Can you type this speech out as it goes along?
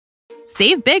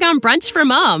Save big on brunch for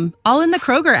mom, all in the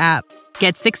Kroger app.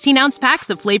 Get 16-ounce packs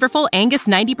of flavorful Angus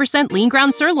 90% lean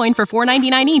ground sirloin for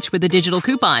 $4.99 each with a digital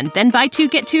coupon. Then buy 2,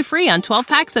 get 2 free on 12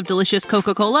 packs of delicious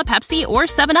Coca-Cola, Pepsi, or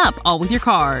 7-Up, all with your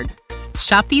card.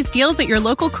 Shop these deals at your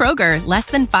local Kroger, less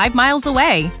than 5 miles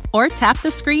away. Or tap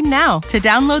the screen now to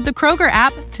download the Kroger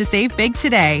app to save big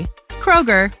today.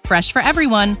 Kroger, fresh for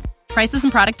everyone. Prices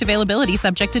and product availability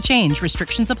subject to change.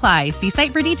 Restrictions apply. See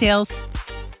site for details.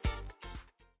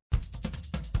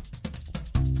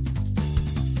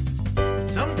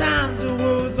 Sometimes the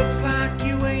world looks like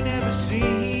you ain't ever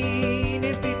seen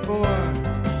it before.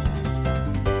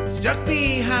 Stuck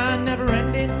behind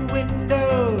never-ending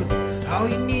windows, all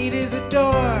you need is a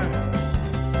door.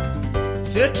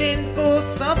 Searching for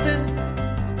something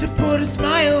to put a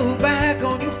smile back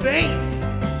on your face.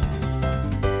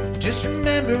 Just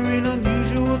remember, in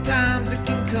unusual times, it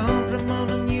can come from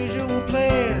an unusual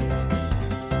place.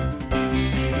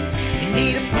 You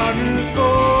need a partner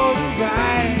for the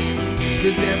ride,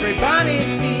 'cause everybody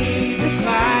needs a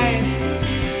Clyde.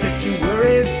 So set your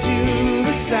worries to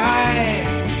the side.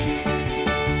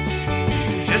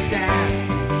 Just ask,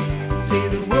 say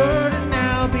the word and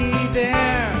I'll be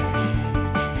there.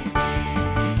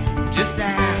 Just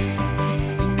ask,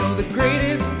 you know the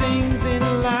greatest things in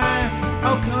life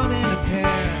all come in a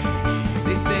pair.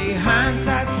 They say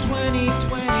hindsight's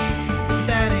 20/20, but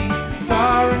that ain't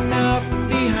far enough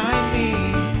behind me.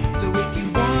 So if you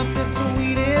want the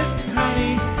sweetest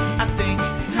honey, I think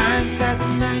hindsight's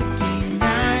 1990.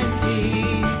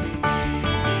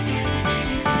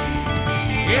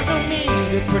 There's no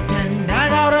need to pretend I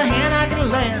got a hand I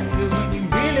can lend, 'cause when you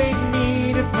really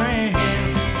need a friend,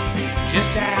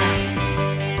 just ask.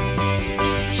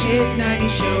 Shit 90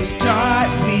 shows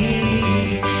taught me.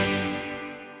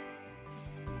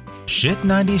 Shit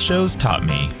 90 Shows Taught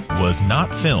Me was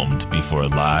not filmed before a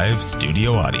live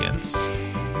studio audience.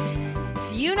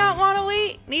 Do you not want to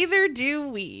wait? Neither do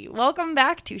we. Welcome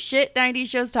back to Shit 90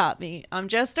 Shows Taught Me. I'm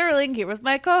Jess Sterling, here with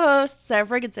my co-host, Sarah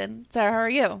Friggidson. Sarah, how are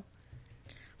you?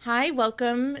 Hi,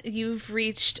 welcome. You've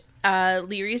reached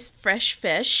Leary's Fresh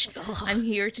Fish. Ugh. I'm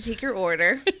here to take your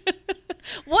order.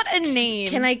 What a name.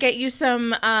 Can I get you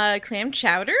some clam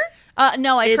chowder?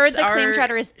 No, I've heard It's the clam our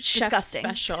chowder is chef disgusting.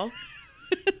 special.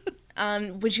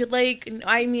 Would you like,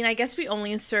 I mean, I guess we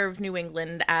only serve New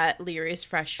England at Leary's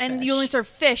Fresh Fish. And you only serve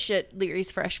fish at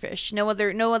Leary's Fresh Fish. No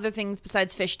other things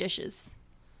besides fish dishes.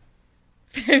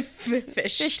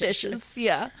 fish dishes.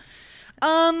 Yeah.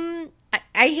 I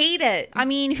hate it. I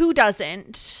mean, who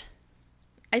doesn't?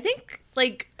 I think,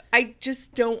 like, I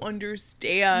just don't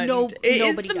understand. It is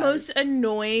nobody the most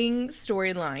annoying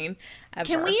storyline ever.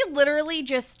 Can we literally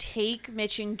just take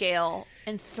Mitch and Gail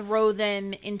and throw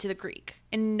them into the creek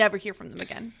and never hear from them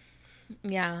again?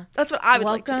 Yeah. That's what I would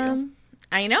like to do.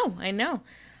 I know.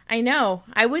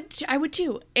 I would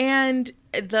too. And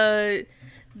the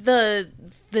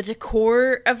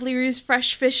decor of Leary's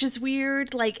Fresh Fish is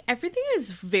weird. Like, everything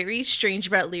is very strange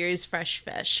about Leary's Fresh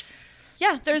Fish.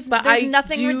 Yeah, there's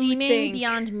nothing redeeming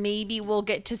beyond maybe we'll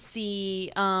get to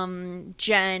see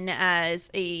Jen as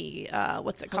a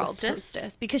what's it called?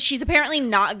 Hostess. Because she's apparently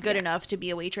not good enough to be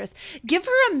a waitress. Give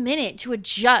her a minute to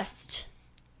adjust.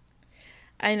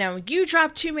 I know. You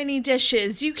drop too many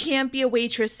dishes. You can't be a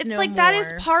waitress no more. It's like that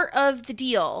is part of the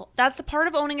deal. That's the part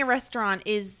of owning a restaurant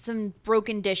is some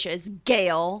broken dishes.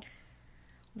 Gail.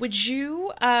 Would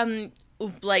you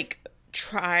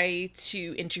try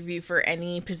to interview for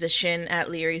any position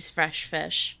at Leary's Fresh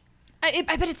Fish? I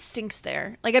bet it stinks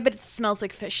there. Like, I bet it smells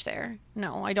like fish there.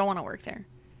 No, I don't want to work there.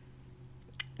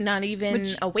 Not even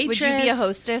a waitress? Would you be a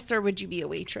hostess or would you be a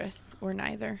waitress? Or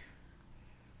neither?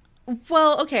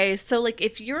 Well, okay, so, like,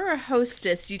 if you're a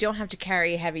hostess, you don't have to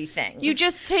carry heavy things. You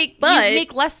just you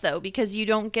make less, though, because you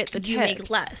don't get the tips. You make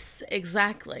less.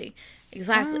 Exactly.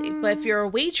 But if you're a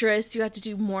waitress, you have to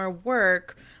do more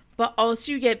work. But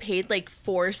also you get paid like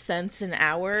 4 cents an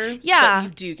hour. Yeah. But you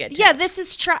do get tips. Yeah, this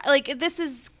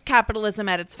is capitalism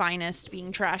at its finest,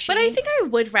 being trashy. But I think I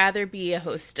would rather be a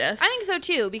hostess. I think so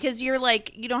too, because you're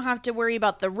like, you don't have to worry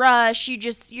about the rush. You're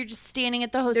just standing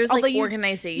at the host. There's like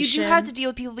organization. You do have to deal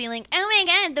with people being like, oh my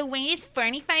God, the wait is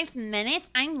 45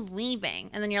 minutes. I'm leaving.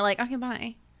 And then you're like, okay,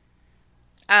 bye.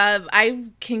 I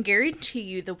can guarantee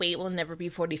you the wait will never be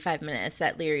 45 minutes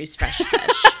at Leary's Fresh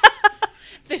Fish.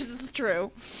 This is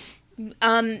true.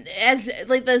 As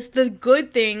like the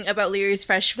good thing about Leary's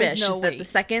Fresh Fish is that the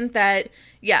second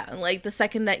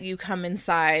that you come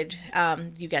inside,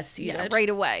 you get seated right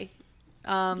away.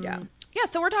 Yeah,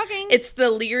 so we're talking. It's the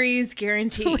Leary's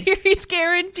guarantee. Leary's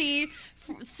guarantee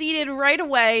seated right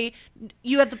away.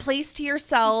 You have the place to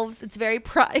yourselves. It's very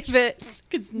private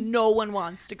because no one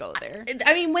wants to go there.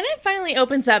 I mean, when it finally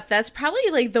opens up, that's probably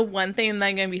like the one thing that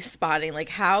I'm going to be spotting. Like,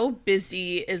 how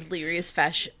busy is Leary's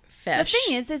Fish? The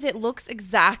thing is it looks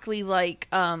exactly like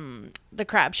the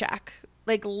Crab Shack.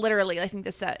 Like, literally, I think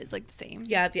the set is like the same.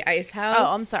 Yeah, the ice house.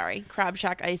 Oh, I'm sorry. Crab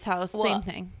Shack, ice house, same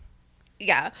thing.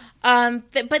 Yeah.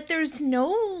 But there's no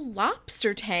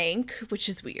lobster tank, which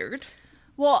is weird.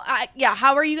 Well,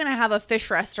 how are you going to have a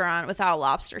fish restaurant without a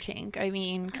lobster tank? I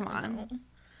mean, come on.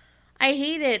 I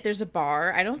hate it. There's a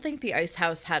bar. I don't think the ice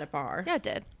house had a bar. Yeah, it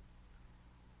did.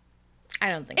 I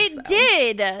don't think so. It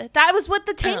did. That was what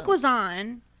the tank was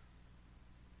on.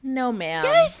 No, ma'am.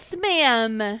 Yes,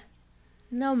 ma'am.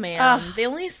 No, ma'am. They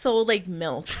only sold, like,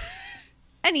 milk.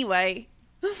 Anyway,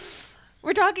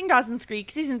 we're talking Dawson's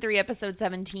Creek, Season 3, Episode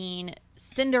 17,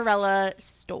 Cinderella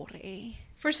Story.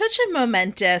 For such a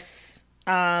momentous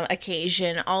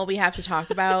occasion, all we have to talk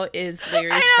about is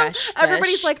Leary's Fresh Fish.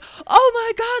 Everybody's like, oh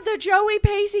my god, the Joey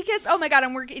Pacey kiss. Oh my god,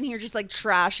 and we're in here just like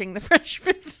trashing the Fresh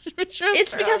Fish.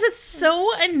 It's because it's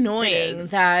so annoying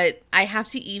that I have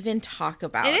to even talk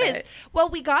about it. It is. Well,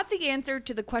 we got the answer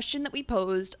to the question that we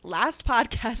posed last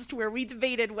podcast where we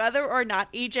debated whether or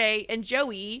not AJ and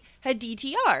Joey had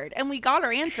DTR'd, and we got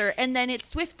our answer, and then it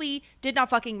swiftly did not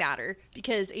fucking matter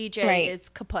because AJ is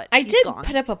kaput. I did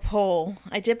put up a poll.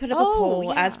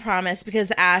 As promised,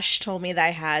 because Ash told me that I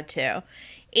had to.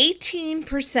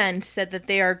 18% said that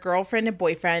they are girlfriend and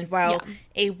boyfriend, while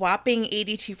a whopping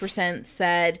 82%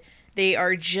 said they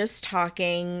are just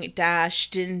talking -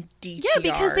 didn't DTR. Yeah,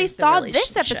 because they saw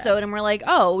this episode and were like,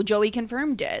 oh, Joey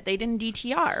confirmed it. They didn't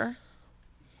DTR.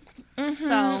 Mm-hmm.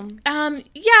 So,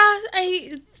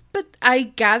 but I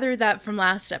gathered that from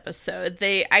last episode.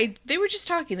 They were just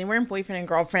talking. They weren't boyfriend and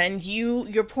girlfriend.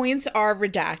 Your points are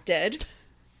redacted.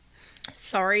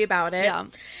 Sorry about it. Yeah.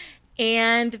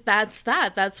 And that's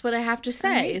that. That's what I have to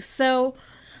say. Mm-hmm. So,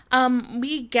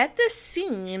 we get this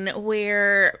scene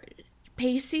where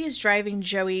Pacey is driving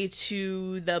Joey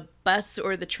to the bus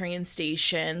or the train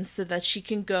station so that she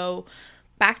can go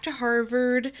back to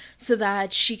Harvard, so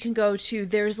that she can go to,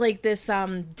 there's like this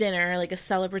dinner, like a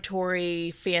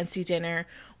celebratory fancy dinner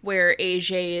where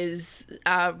AJ is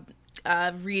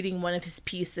reading one of his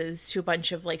pieces to a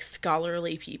bunch of like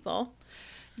scholarly people.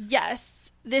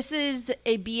 Yes, this is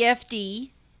a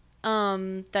BFD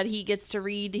that he gets to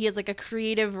read. He has like a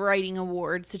creative writing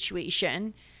award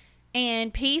situation.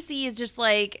 And Pacey is just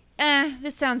like,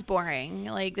 this sounds boring.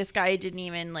 Like, this guy didn't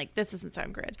even, like, this doesn't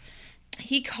sound good.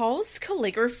 He calls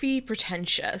calligraphy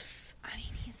pretentious. I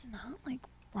mean, he's not, like,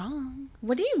 wrong.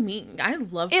 What do you mean? I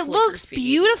love calligraphy. It looks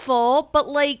beautiful, but,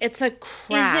 like... It's a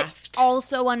craft. Is it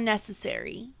also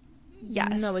unnecessary?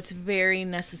 Yes. No, it's very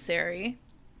necessary.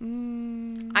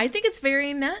 I think it's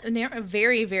very,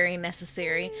 very, very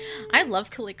necessary. I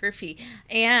love calligraphy,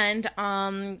 and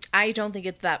I don't think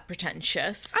it's that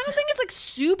pretentious. I don't think it's like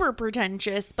super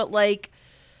pretentious, but like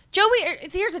Joey.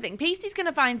 Here's the thing: Pacey's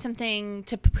gonna find something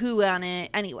to poo on it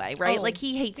anyway, right? Like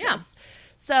he hates this.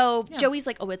 So Joey's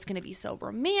like, oh, it's going to be so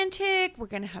romantic. We're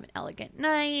going to have an elegant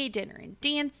night, dinner and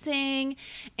dancing.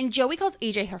 And Joey calls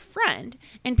AJ her friend.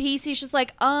 And Pacey's just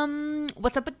like,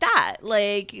 what's up with that?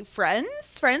 Like,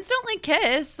 friends? Friends don't like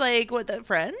kiss. Like, what the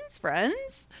friends?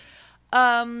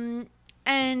 And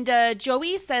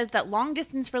Joey says that long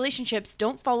distance relationships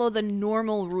don't follow the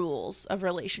normal rules of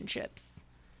relationships.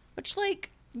 Which,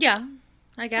 like... Yeah,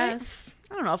 I guess.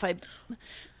 I don't know if I...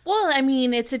 Well, I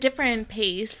mean, it's a different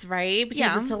pace, right?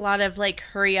 Because it's a lot of, like,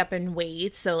 hurry up and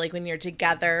wait. So, like, when you're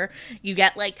together, you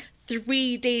get, like,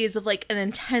 3 days of, like, an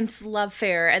intense love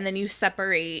affair, and then you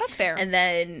separate. That's fair. And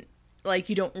then, like,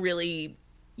 you don't really...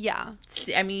 Yeah.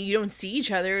 I mean, you don't see each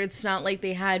other. It's not like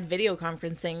they had video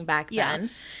conferencing back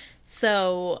then.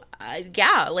 So,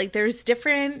 like, there's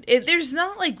different... there's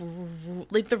not, like,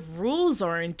 the rules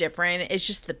aren't different. It's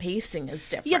just the pacing is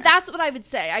different. Yeah, that's what I would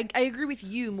say. I agree with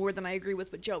you more than I agree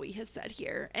with what Joey has said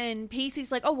here. And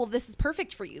Pacey's like, oh, well, this is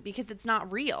perfect for you because it's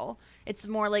not real. It's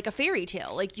more like a fairy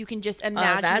tale. Like, you can just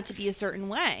imagine it to be a certain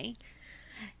way.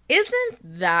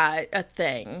 Isn't that a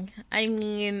thing? I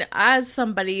mean, as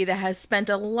somebody that has spent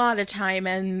a lot of time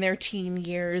in their teen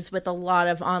years with a lot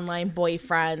of online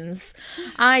boyfriends,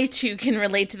 I too can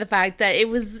relate to the fact that it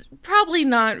was probably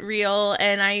not real,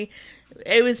 and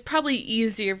it was probably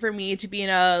easier for me to be in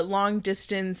a long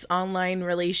distance online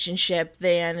relationship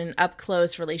than an up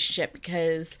close relationship,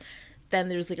 because then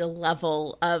there's like a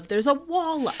level of, there's a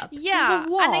wall up. Yeah. There's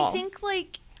a wall. And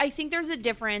I think there's a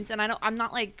difference, and I'm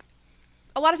not like,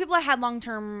 a lot of people that had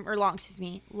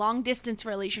long distance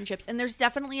relationships, and there's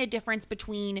definitely a difference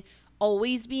between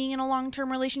always being in a long-term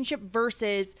relationship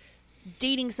versus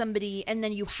dating somebody and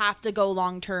then you have to go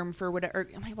long term for whatever.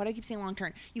 Why do I keep saying long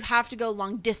term? You have to go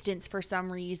long distance for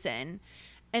some reason.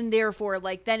 And therefore,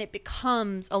 like, then it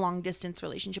becomes a long distance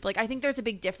relationship. Like, I think there's a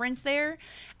big difference there.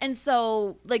 And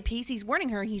so, like, Pacey's warning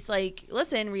her. He's like,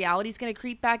 listen, reality's going to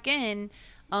creep back in.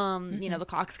 You know, the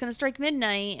clock's going to strike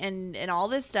midnight and all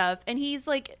this stuff. And he's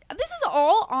like, this is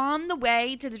all on the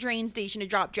way to the train station to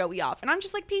drop Joey off. And I'm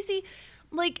just like, Pacey,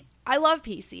 like, I love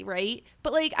Pacey, right?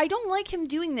 But, like, I don't like him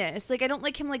doing this. Like, I don't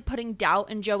like him, like, putting doubt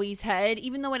in Joey's head,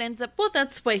 even though it ends up... Well,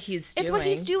 that's what he's doing. It's what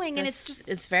he's doing, and it's just...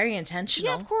 It's very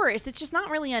intentional. Yeah, of course. It's just not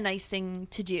really a nice thing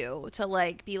to do, to,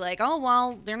 like, be like, oh,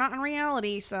 well, they're not in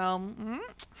reality, so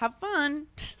have fun.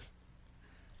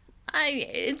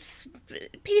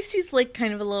 Pacey's, like,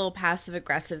 kind of a little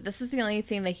passive-aggressive. This is the only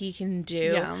thing that he can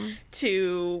do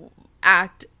to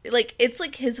act, like, it's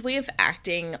like his way of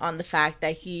acting on the fact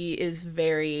that he is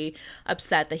very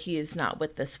upset that he is not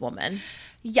with this woman.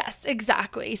 Yes,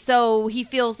 exactly. So he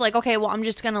feels like, okay, well, I'm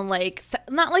just gonna, like,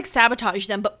 not like sabotage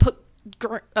them, but put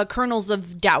kernels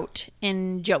of doubt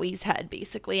in Joey's head,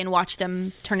 basically, and watch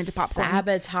them turn into popcorn.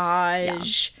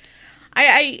 Sabotage. Yeah.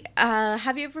 I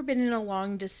have you ever been in a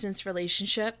long distance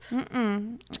relationship?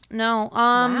 No.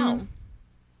 Wow.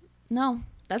 No.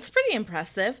 That's pretty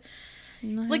impressive.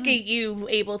 No. Look at you,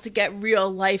 able to get real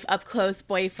life up close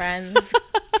boyfriends.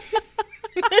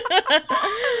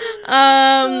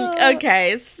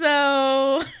 Okay,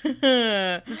 so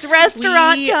it's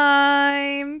restaurant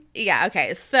time. Yeah,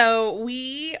 okay. So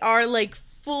we are like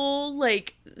full,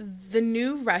 like, the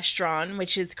new restaurant,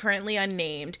 which is currently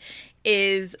unnamed,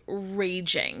 is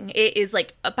raging. It is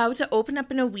like about to open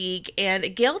up in a week,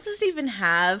 and Gail doesn't even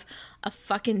have a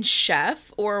fucking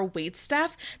chef or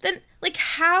waitstaff. Then, like,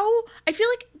 how? I feel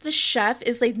like the chef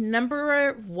is like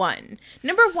number one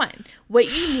what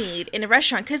you need in a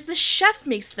restaurant, because the chef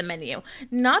makes the menu,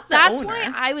 not the owner. That's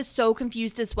why I was so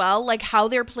confused as well, like how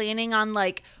they're planning on,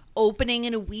 like, opening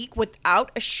in a week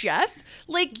without a chef.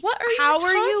 Like, what are you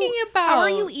talking about? How are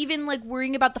you even, like,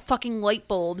 worrying about the fucking light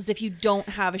bulbs if you don't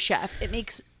have a chef? It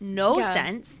makes no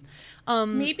sense.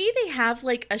 Maybe they have,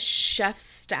 like, a chef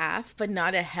staff, but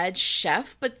not a head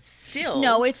chef, but still.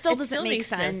 No, it still doesn't make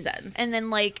sense. No sense. And then,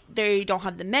 like, they don't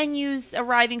have the menus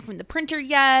arriving from the printer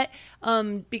yet.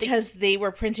 Because they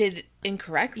were printed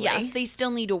incorrectly. Yes, they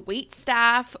still need a wait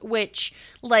staff, which,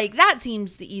 like, that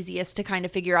seems the easiest to kind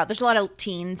of figure out. There's a lot of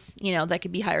teens, you know, that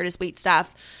could be hired as wait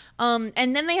staff. And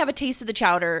then they have a taste of the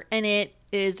chowder, and it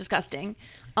is disgusting.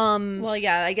 Well,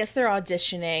 yeah, I guess they're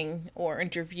auditioning or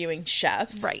interviewing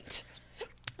chefs. Right.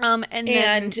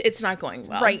 And it's not going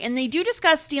well. Right. And they do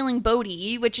discuss stealing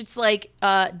Bodhi, which it's like,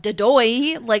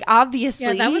 Dadoy, like, obviously.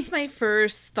 Yeah, that was my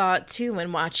first thought, too,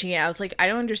 when watching it. I was like, I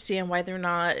don't understand why they're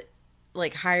not,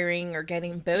 like, hiring or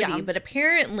getting Bodhi. Yeah. But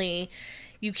apparently,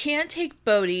 you can't take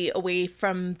Bodhi away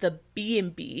from the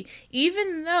B&B,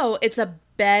 even though it's a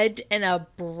bed and a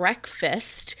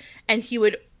breakfast, and he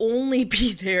would only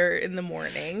be there in the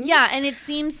morning. Yeah, and it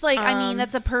seems like, I mean,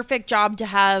 that's a perfect job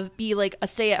to be like a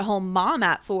stay-at-home mom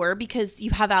for, because you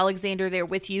have Alexander there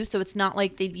with you, so it's not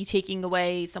like they'd be taking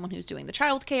away someone who's doing the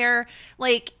childcare.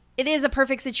 Like, it is a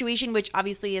perfect situation, which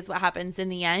obviously is what happens in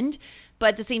the end. But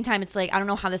at the same time, it's like, I don't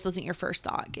know how this wasn't your first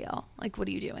thought, Gail. Like, what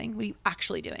are you doing? What are you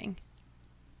actually doing?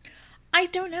 I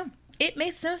don't know. It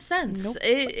makes no sense. Nope.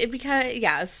 Because,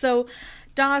 yeah, so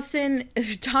Dawson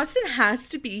has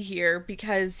to be here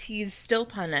because he's still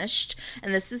punished,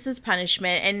 and this is his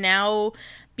punishment. And now,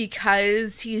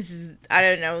 because he's, I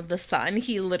don't know, the son,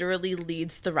 he literally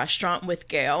leads the restaurant with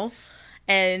Gail.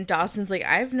 And Dawson's like,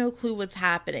 I have no clue what's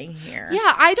happening here.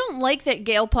 Yeah, I don't like that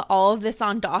Gail put all of this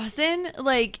on Dawson.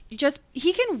 Like, just,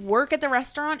 he can work at the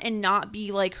restaurant and not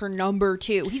be, like, her number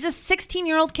two. He's a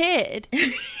 16-year-old kid.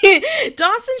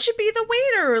 Dawson should be the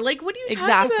waiter. Like, what are you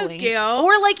talking about, Gail?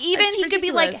 Or, like, even he could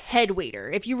be, like, head waiter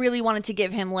if you really wanted to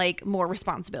give him, like, more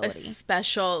responsibility. He's a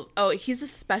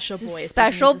special boy.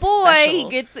 Special boy.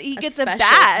 He gets a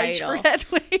badge title for head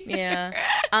waiter. Yeah.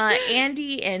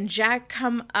 Andy and Jack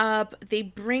come up. They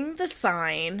bring the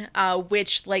sign,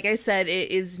 which, like I said,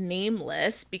 it is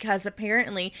nameless, because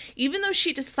apparently, even though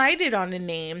she decided on a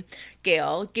name,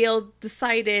 Gail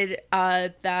decided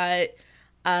that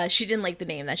she didn't like the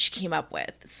name that she came up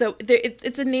with. So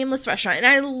it's a nameless restaurant. And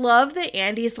I love that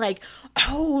Andy's like,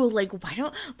 oh, like, what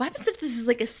happens if this is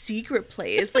like a secret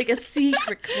place, like a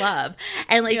secret club,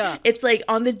 and like it's like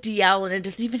on the DL and it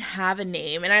doesn't even have a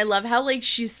name. And I love how like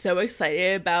she's so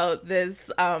excited about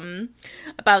this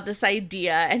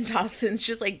idea, and Dawson's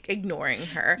just like ignoring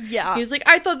her. Yeah, he was like,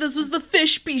 I thought this was the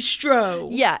fish bistro.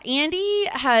 Yeah, Andy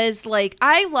has like,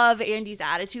 I love Andy's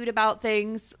attitude about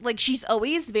things. Like, she's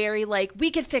always very like, we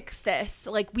could fix this,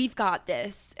 like, we've got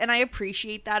this, and I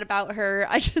appreciate that about her.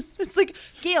 It's like,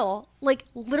 Gail, like,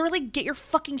 literally get your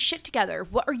fucking shit together.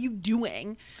 What are you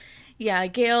doing? Yeah,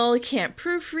 Gail can't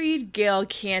proofread. Gail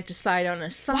can't decide on a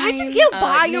sign. Why did Gail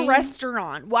buy a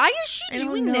restaurant? Why is she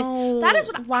doing this? That is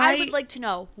what I would like to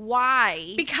know.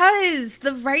 Why? Because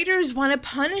the writers want to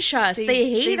punish us. They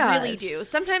hate us. They really do.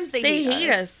 Sometimes they hate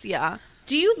us. Yeah.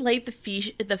 Do you like the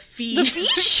fish? The fish? The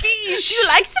fish? Do you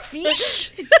like the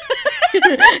fish?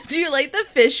 Do you like the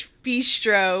fish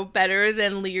bistro better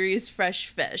than Leary's Fresh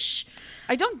Fish?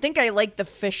 I don't think I like the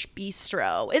fish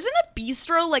bistro. Isn't a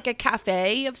bistro like a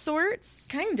cafe of sorts?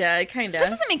 Kinda. That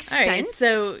doesn't make sense. Right,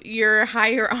 so you're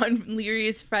higher on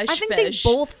Leary's Fresh Fish. I think they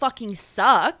both fucking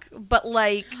suck, but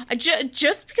like...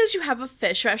 just because you have a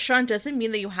fish restaurant doesn't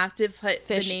mean that you have to put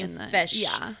the name fish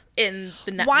in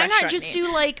the restaurant. Why not just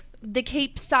do like the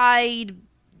Cape Side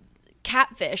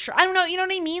Catfish? I don't know, you know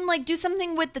what I mean? Like, do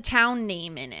something with the town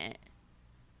name in it.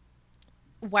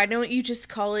 Why don't you just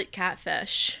call it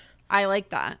Catfish? I like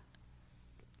that.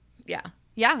 Yeah.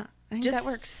 I think just that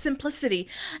works. Simplicity.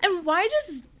 And why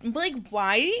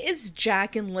is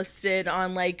Jack enlisted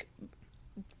on like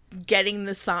getting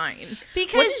the sign?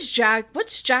 Because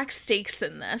what's Jack's stakes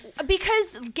in this?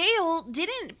 Because Gail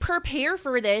didn't prepare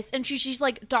for this, and she's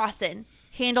like, Dawson,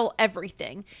 handle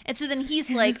everything. And so then he's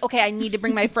like, okay, I need to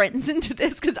bring my friends into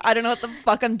this because I don't know what the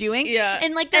fuck I'm doing. Yeah.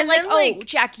 And like, they're like, oh,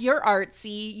 Jack, you're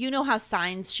artsy. You know how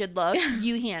signs should look.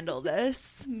 You handle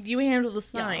this. You handle the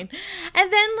sign. Yeah. And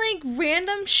then like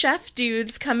random chef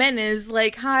dudes come in and is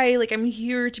like, hi, like I'm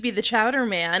here to be the chowder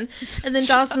man. And then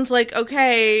Dawson's like,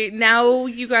 okay, now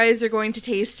you guys are going to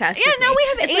taste test. Yeah, now we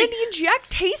have Andy and Jack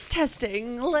taste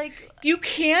testing. Like, you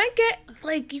can't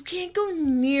go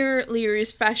near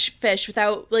Leary's Fresh Fish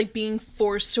without like being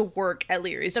forced to work at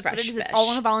Leary's Fresh Fish. It's all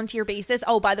on a volunteer basis.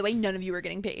 Oh, by the way, none of you are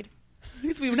getting paid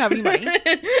because we don't have any money.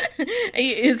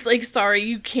 It's like, sorry,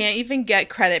 you can't even get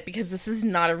credit because this is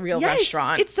not a real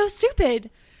restaurant. It's so stupid.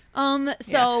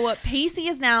 Pacey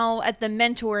is now at the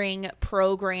mentoring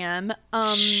program.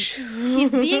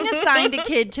 He's being assigned a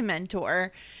kid to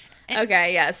mentor.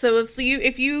 Okay, yeah. So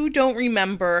if you don't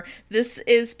remember, this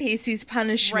is Pacey's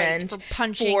punishment for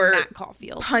punching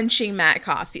Matt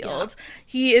Caulfield. Yeah.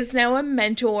 He is now a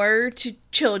mentor to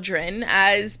children,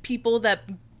 as people that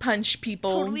punch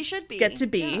people totally should be. Get to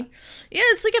be. Yeah,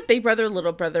 it's like a Big Brother,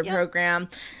 Little Brother program.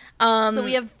 So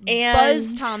we have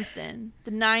Buzz Thompson,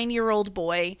 the 9-year-old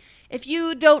boy. If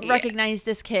you don't recognize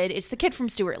this kid, it's the kid from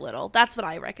Stuart Little. That's what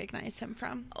I recognize him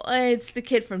from. It's the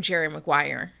kid from Jerry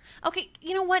Maguire. Okay,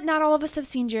 you know what? Not all of us have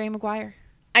seen Jerry Maguire.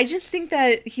 I just think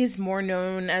that he's more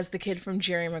known as the kid from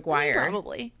Jerry Maguire.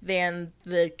 Probably. Than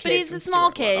the kid But he's from a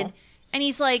small Stuart kid. Little. And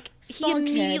he's like, he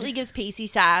immediately gives Pacey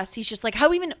sass. He's just like,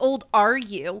 how even old are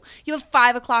you? You have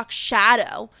 5 o'clock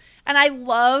shadow. And I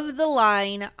love the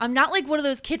line, I'm not like one of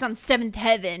those kids on 7th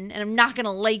Heaven, and I'm not going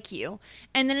to like you.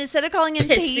 And then instead of calling him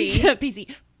Pacey,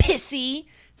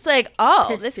 it's like,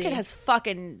 oh, this kid has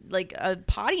fucking like a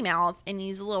potty mouth, and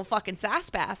he's a little fucking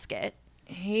sass basket.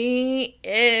 He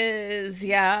is,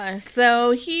 yeah.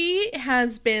 So he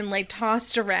has been like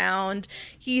tossed around.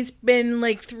 He's been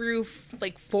like through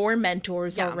like 4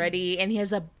 mentors already, and he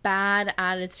has a bad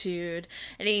attitude.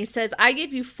 And he says, I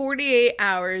give you 48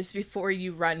 hours before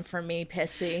you run from me,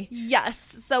 Pissy.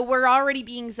 Yes. So we're already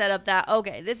being set up that,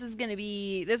 okay, this is gonna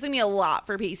be a lot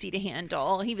for Pacey to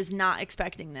handle. He was not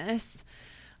expecting this.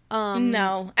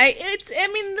 No,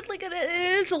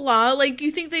 it is a lot. Like,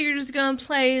 you think that you're just gonna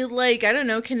play, like, I don't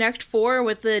know, Connect 4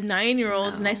 with the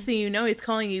 9-year-olds. No. Next thing you know, he's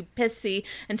calling you Pissy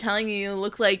and telling you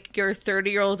look like you're a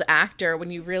 30-year-old actor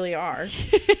when you really are.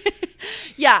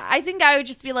 Yeah, I think I would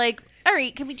just be like, all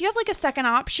right, do you have like a second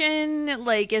option?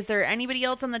 Like, is there anybody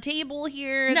else on the table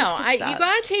here? No, you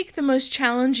gotta take the most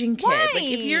challenging kid. Why?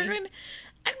 Like,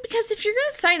 because if you're going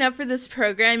to sign up for this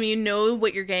program, you know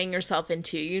what you're getting yourself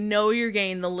into. You know you're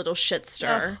getting the little shit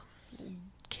stir.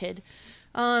 Kid.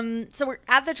 So we're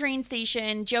at the train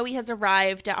station. Joey has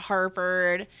arrived at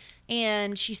Harvard,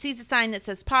 and she sees a sign that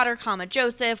says Potter,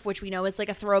 Joseph, which we know is like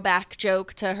a throwback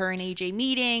joke to her and AJ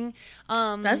meeting.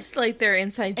 That's like their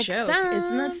inside joke.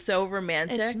 Isn't that so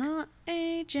romantic? It's not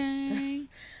AJ.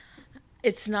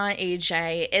 It's not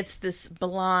AJ. It's this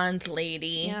blonde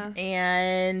lady. Yeah.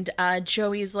 And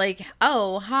Joey's like,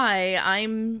 "Oh, hi,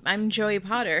 I'm Joey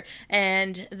Potter."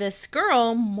 And this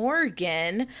girl,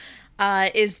 Morgan,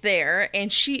 is there,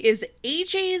 and she is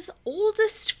AJ's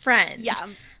oldest friend. Yeah.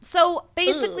 So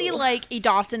basically, like a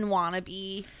Dawson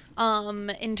wannabe.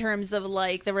 In terms of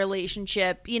like the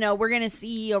relationship, you know, we're gonna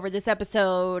see over this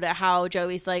episode how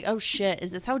Joey's like, oh shit,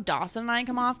 is this how Dawson and I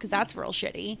come off? Because that's real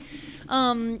shitty.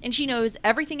 And she knows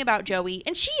everything about Joey,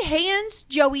 and she hands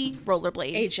Joey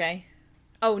rollerblades. AJ.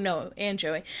 Oh no, and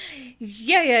Joey.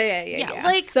 Yeah.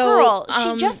 Like, so, girl,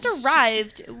 she just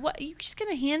arrived. What? You just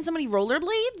gonna hand somebody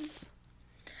rollerblades?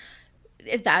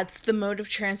 That's the mode of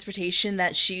transportation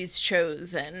that she's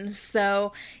chosen.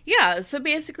 So, yeah. So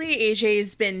basically,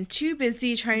 AJ's been too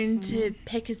busy trying to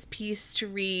pick his piece to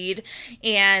read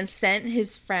and sent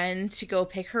his friend to go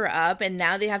pick her up. And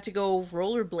now they have to go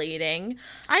rollerblading.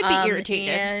 I'd be irritated.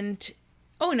 And,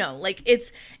 oh no, like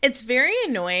it's very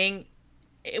annoying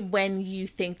when you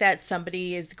think that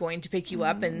somebody is going to pick you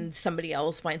up and somebody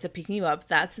else winds up picking you up.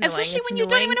 That's annoying. Especially when you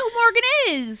don't even know who Morgan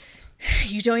is.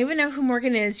 You don't even know who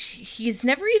Morgan is. He's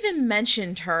never even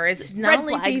mentioned her. It's not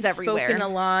like he's spoken a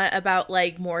lot about,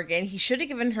 like, Morgan. He should have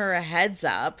given her a heads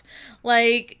up.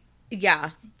 Like,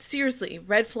 yeah, seriously,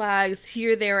 red flags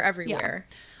here, there, everywhere.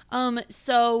 Yeah.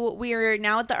 So we're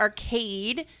now at the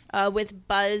arcade with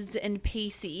Buzz and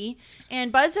Pacey,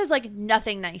 and Buzz has like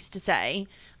nothing nice to say.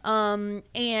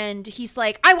 And he's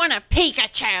like, I want a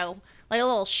Pikachu, like a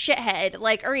little shithead.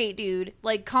 Like, all right, dude,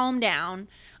 like calm down.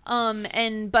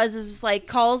 And Buzz is like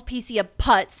calls Pacey a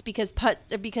putz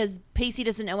because Pacey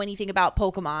doesn't know anything about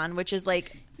Pokemon, which is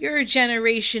like, your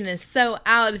generation is so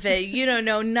out of it. You don't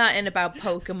know nothing about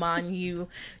Pokemon, you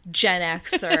Gen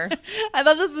Xer. I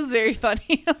thought this was very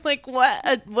funny. Like, what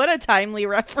a timely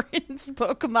reference,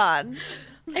 Pokemon.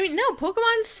 I mean, no,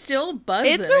 Pokemon's still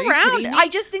buzzing. It's around. I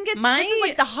just think this is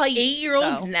like the height.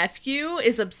 8-year-old nephew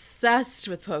is obsessed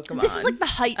with Pokemon. This is like the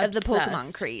height of the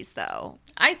Pokemon craze, though.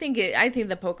 I think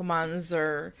the Pokemons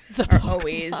are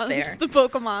always there. The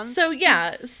Pokemons. So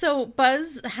yeah, so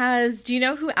Buzz has. Do you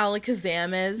know who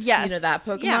Alakazam is? Yes. You know that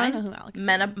Pokemon. Yeah, I know who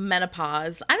Alakazam is.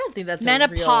 Menopause. I don't think that's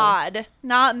Menopod, a real...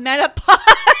 not Metapod.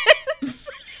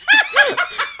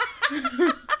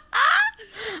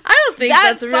 I don't think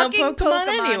that's a real Pokemon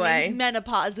anyway.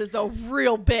 Menopause is a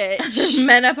real bitch.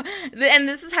 And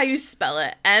this is how you spell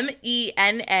it: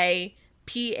 MENAPAWS.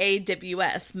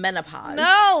 Menopause.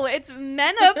 No, it's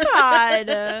Menopod.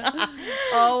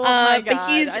 Oh my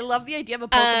god! I love the idea of a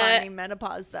Pokemon named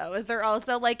Menopause. Though, is there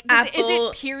also like is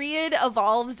it period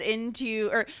evolves into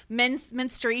or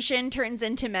menstruation turns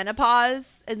into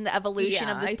menopause in the evolution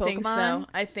of this Pokemon?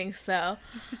 I think so.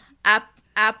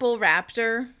 Apple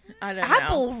Raptor. I don't know.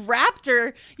 Apple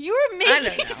Raptor? You were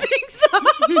making things up.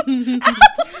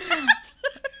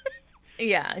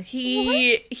 Yeah,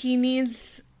 he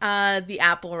needs the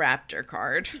Apple Raptor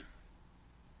card.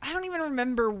 I don't even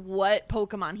remember what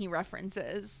Pokemon he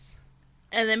references.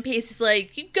 And then Pacey's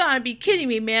like, you gotta be kidding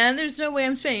me, man. There's no way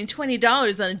I'm spending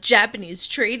 $20 on a Japanese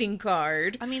trading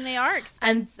card. I mean, they are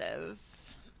expensive.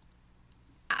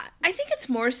 I think it's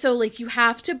more so like you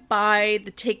have to buy the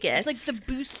tickets. It's like the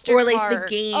booster or like card. The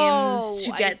games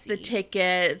to get the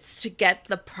tickets, to get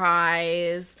the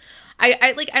prize.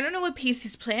 I don't know what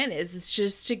Pacey's plan is. It's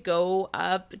just to go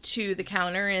up to the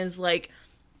counter and is like,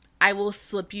 I will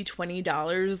slip you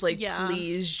 $20. Like,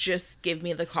 please just give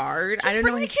me the card. I don't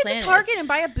know what his plan is. Just bring the kid to Target and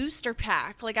buy a booster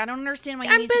pack. Like, I don't understand why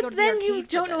you need to go to the arcade. But then you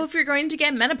don't know if you're going to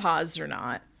get menopause or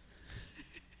not.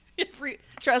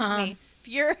 Trust me.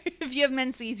 If you have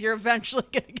menses, you're eventually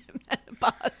gonna get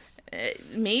menopause.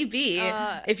 Maybe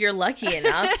if you're lucky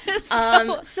enough.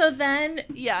 So then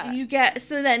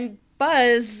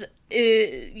Buzz,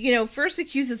 first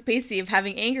accuses Pacey of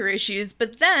having anger issues,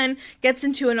 but then gets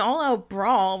into an all-out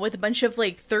brawl with a bunch of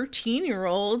like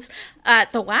 13-year-olds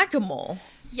at the Whack-A-Mole.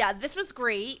 Yeah, this was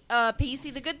great. Pacey,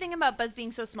 the good thing about Buzz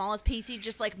being so small is Pacey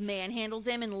just like manhandles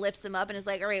him and lifts him up and is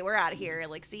like, all right, we're out of here.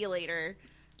 Like, see you later.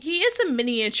 He is a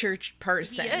miniature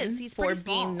person. He is. He's for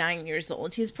small. Being 9 years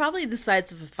old. He's probably the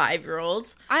size of a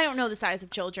 5-year-old. I don't know the size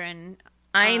of children.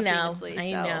 I know.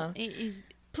 He's...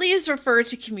 Please refer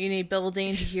to community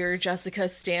building to hear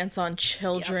Jessica's stance on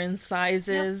children's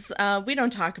sizes. Yep. We don't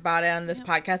talk about it on this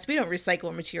podcast. We don't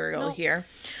recycle material here.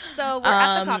 So we're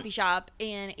at the coffee shop,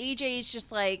 and AJ's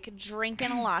just like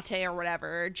drinking a latte or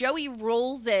whatever. Joey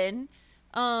rolls in,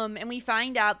 and we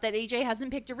find out that AJ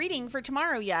hasn't picked a reading for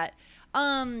tomorrow yet.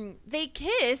 They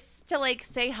kiss to like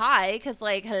say hi because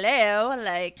like hello,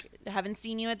 like haven't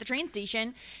seen you at the train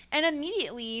station, and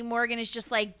immediately Morgan is just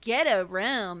like, get a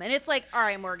room, and it's like, all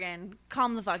right, Morgan,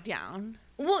 calm the fuck down.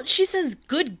 Well, she says,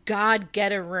 "Good God,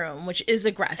 get a room," which is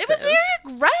aggressive. It was very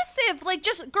aggressive. Like,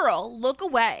 just, girl, look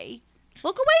away.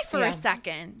 Look away for a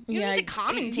second. You don't need to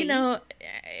commentate. You know,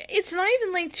 it's not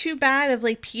even, like, too bad of,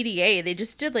 like, PDA. They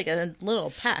just did, like, a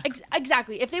little peck.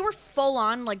 Exactly. If they were full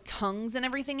on, like, tongues and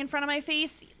everything in front of my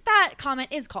face, that comment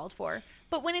is called for.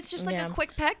 But when it's just, like, a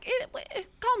quick peck,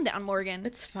 calm down, Morgan.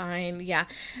 It's fine, yeah.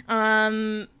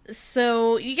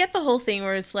 So you get the whole thing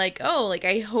where it's like, oh, like,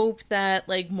 I hope that,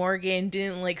 like, Morgan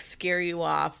didn't, like, scare you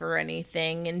off or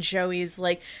anything. And Joey's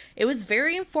like, it was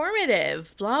very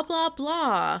informative, blah, blah,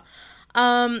 blah.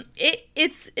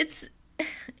 It's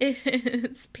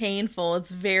painful.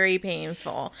 It's very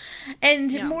painful.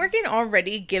 And Morgan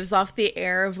already gives off the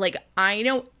air of, like, I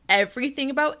know everything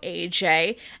about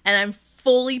AJ, and I'm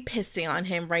fully pissing on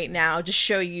him right now to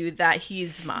show you that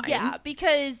he's mine. Yeah,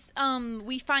 because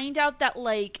we find out that,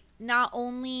 like, not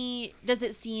only does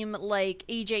it seem like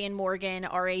AJ and Morgan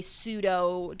are a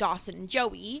pseudo Dawson and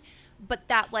Joey, but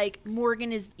that, like,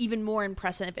 Morgan is even more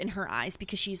impressive in her eyes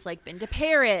because she's, like, been to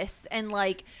Paris, and,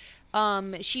 like,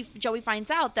 Joey finds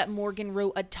out that Morgan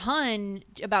wrote a ton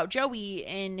about Joey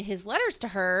in his letters to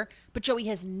her, but Joey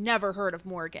has never heard of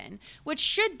Morgan, which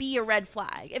should be a red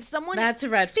flag. If someone, that's a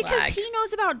red flag, because he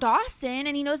knows about Dawson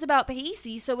and he knows about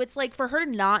Pacey, so it's like, for her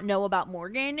to not know about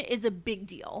Morgan is a big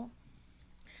deal.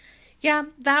 Yeah,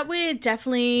 that would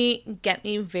definitely get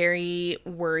me very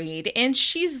worried. And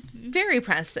she's very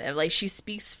impressive. Like, she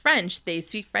speaks French. They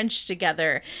speak French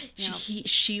together. Yeah.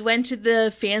 She went to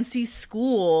the fancy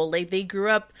school. Like, they grew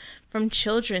up from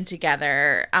children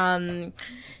together.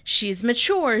 She's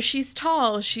mature. She's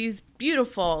tall. She's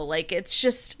beautiful. Like, it's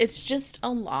just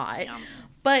a lot. Yeah.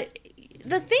 But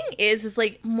the thing is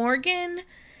like, Morgan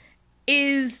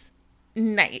is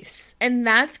nice. And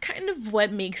that's kind of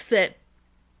what makes it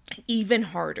even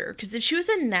harder, because if she was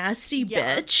a nasty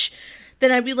bitch,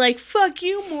 then I'd be like, fuck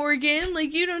you, Morgan,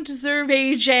 like, you don't deserve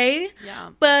AJ. Yeah.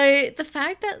 But the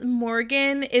fact that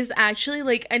Morgan is actually,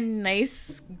 like, a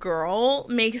nice girl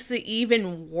makes it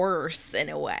even worse in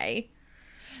a way.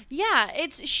 Yeah,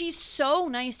 she's so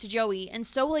nice to Joey and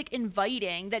so, like,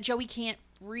 inviting that Joey can't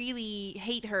really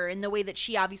hate her in the way that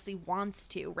she obviously wants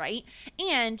to, right?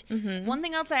 And one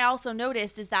thing else I also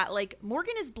noticed is that, like,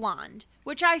 Morgan is blonde,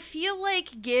 which I feel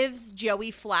like gives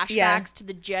Joey flashbacks to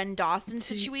the Jen Dawson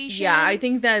situation. Yeah, I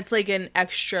think that's, like, an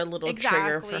extra little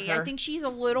trigger for her. I think she's a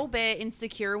little bit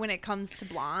insecure when it comes to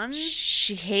blondes.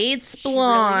 She hates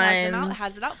blondes. She really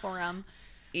has it out for him.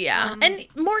 Yeah. And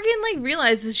Morgan, like,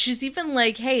 realizes, she's even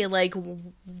like, hey, like,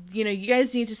 you know, you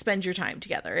guys need to spend your time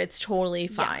together. It's totally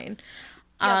fine.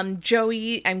 Yeah.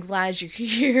 Joey, I'm glad you're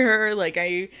here. Like,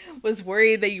 I was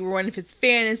worried that you were one of his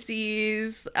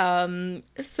fantasies.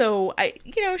 So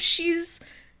she's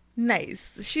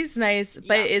nice. She's nice,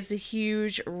 but it's a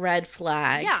huge red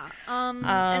flag. Yeah.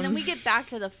 And then we get back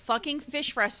to the fucking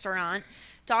fish restaurant.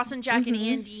 Dawson, Jack, and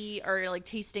Andy are, like,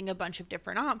 tasting a bunch of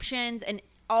different options, and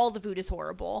all the food is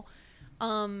horrible.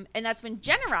 And that's when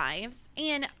Jen arrives,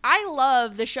 and I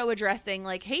love the show addressing,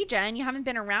 like, hey, Jen, you haven't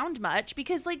been around much,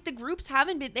 because, like, the groups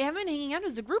haven't been hanging out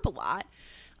as a group a lot.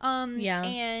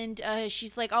 And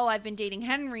she's like, oh, I've been dating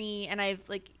Henry, and I've,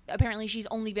 like, apparently she's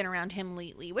only been around him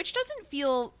lately, which doesn't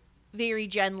feel very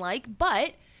Jen-like,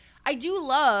 but I do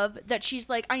love that she's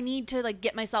like, I need to, like,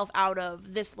 get myself out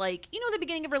of this, like, you know, the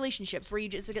beginning of relationships where you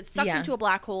just get sucked into a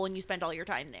black hole and you spend all your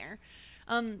time there.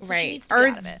 So right. She needs to get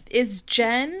out of it. Is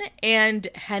Jen and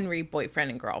Henry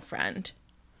boyfriend and girlfriend?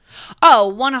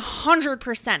 Oh,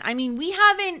 100%. I mean, we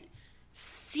haven't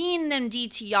seen them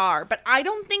DTR, but I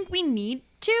don't think we need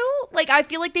to. Like, I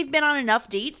feel like they've been on enough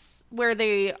dates where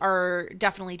they are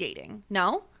definitely dating.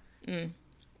 No?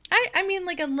 I mean,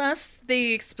 like, unless they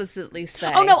explicitly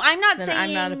say. Oh, no, I'm not saying.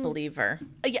 I'm not a believer.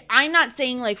 I'm not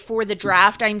saying, like, for the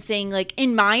draft. I'm saying, like,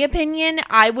 in my opinion,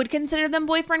 I would consider them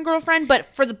boyfriend, girlfriend.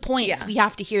 But for the points, we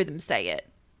have to hear them say it.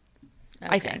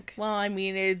 Okay. I think. Well, I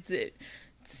mean,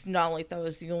 it's not like that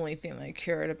was the only thing I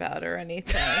cared about or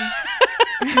anything.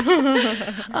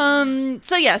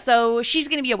 So she's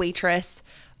going to be a waitress.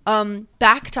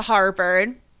 Back to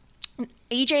Harvard.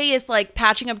 AJ is, like,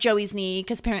 patching up Joey's knee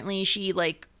because apparently she,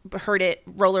 like, heard it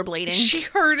rollerblading. She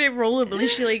heard it rollerblading.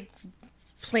 She, like,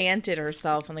 planted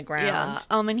herself on the ground.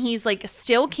 Yeah. And he's like,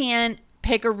 still can't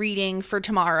pick a reading for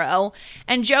tomorrow.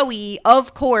 And Joey,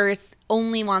 of course,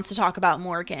 only wants to talk about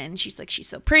Morgan. She's like, she's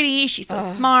so pretty. She's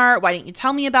so smart. Why didn't you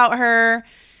tell me about her?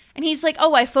 And he's like,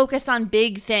 oh, I focus on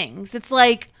big things. It's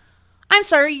like, I'm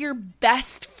sorry, your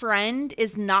best friend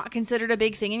is not considered a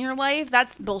big thing in your life?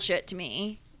 That's bullshit to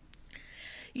me.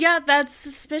 Yeah, that's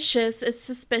suspicious. It's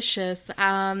suspicious.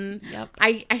 Yep.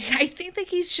 I think that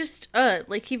he's just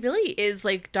like he really is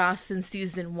like Dawson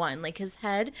season 1. Like his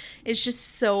head is just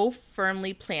so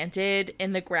firmly planted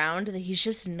in the ground that he's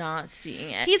just not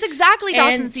seeing it. He's exactly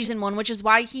Dawson season 1, which is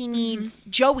why he needs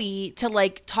Joey to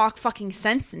like talk fucking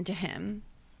sense into him.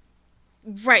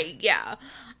 Right, yeah.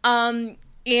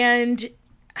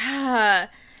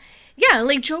 Yeah,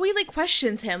 like Joey like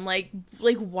questions him like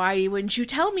why wouldn't you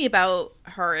tell me about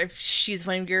her if she's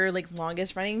one of your like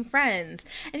longest running friends?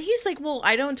 And he's like, well,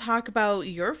 I don't talk about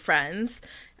your friends.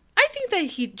 I think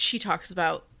that she talks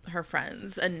about her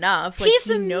friends enough. Like, he's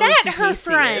met her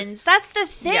friends. That's the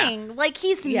thing. Yeah. Like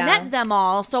he's met them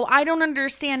all. So I don't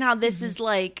understand how this is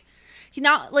like. He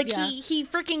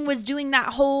freaking was doing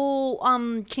that whole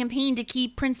campaign to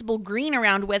keep Principal Green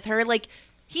around with her. Like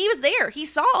he was there. He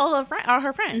saw all of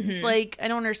her friends. Like I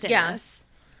don't understand this.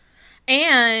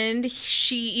 And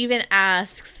she even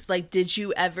asks, like, did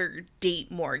you ever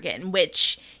date Morgan?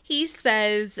 Which he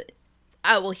says,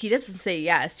 he doesn't say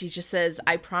yes. He just says,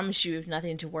 I promise you have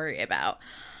nothing to worry about.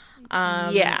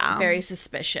 Very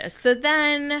suspicious. So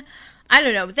then, I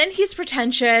don't know. Then he's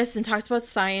pretentious and talks about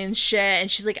science shit.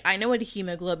 And she's like, I know what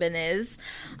hemoglobin is.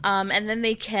 And then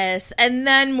they kiss. And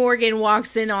then Morgan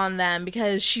walks in on them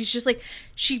because she's just like,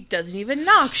 she doesn't even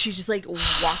knock. She just like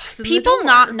walks in the door. People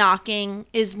not knocking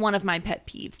is one of my pet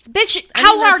peeves. Bitch,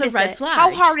 how hard is it? Flag.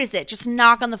 How hard is it? Just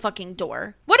knock on the fucking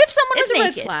door. What if someone is naked?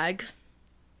 It's a red flag.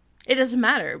 It doesn't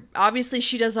matter. Obviously,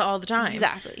 she does it all the time.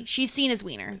 Exactly. She's seen as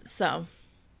wiener. So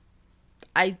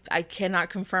I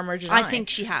cannot confirm or deny. I think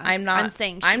she has. I'm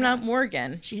not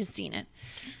Morgan. She has seen it.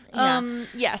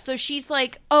 Yeah. So she's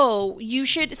like, oh, you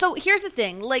should. So here's the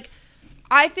thing. Like,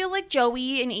 I feel like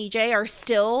Joey and AJ are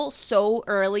still so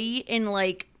early in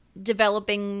like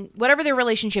developing whatever their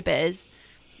relationship is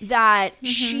that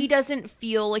she doesn't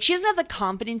feel like she doesn't have the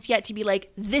confidence yet to be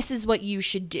like, this is what you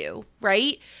should do.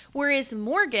 Right. Whereas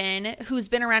Morgan, who's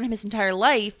been around him his entire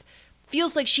life,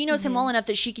 feels like she knows him well enough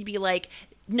that she could be like,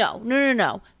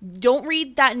 no. Don't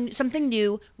read that something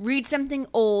new. Read something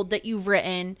old that you've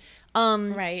written.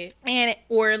 Right.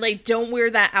 Or like, don't wear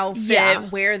that outfit. Yeah.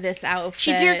 Wear this outfit.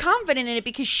 She's very confident in it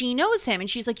because she knows him, and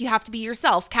she's like, you have to be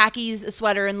yourself. Khakis, a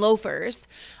sweater, and loafers.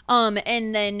 And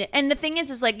the thing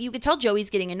is like, you could tell Joey's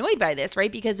getting annoyed by this,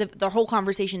 right? Because of the whole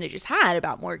conversation they just had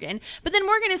about Morgan. But then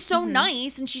Morgan is so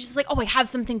nice, and she's just like, oh, I have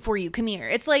something for you. Come here.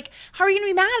 It's like, how are you going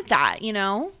to be mad at that, you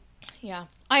know? Yeah.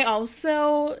 I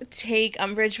also take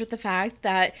umbrage with the fact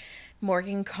that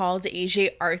Morgan called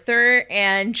AJ Arthur,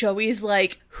 and Joey's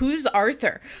like, who's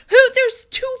Arthur? There's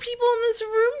two people in this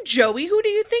room, Joey. Who do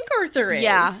you think Arthur is?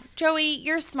 Yeah. Joey,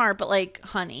 you're smart, but like,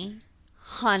 honey.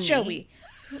 Joey.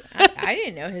 I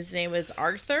didn't know his name was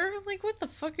Arthur. Like, what the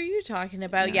fuck are you talking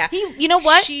about? Yeah. You know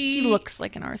what? He looks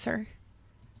like an Arthur.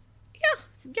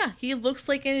 Yeah. He looks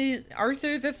like an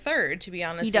Arthur the Third, to be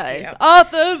honest with you. He does.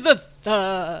 Arthur the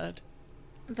Third.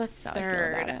 The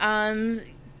Third.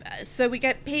 So we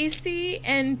got Pacey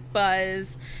and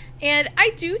Buzz, and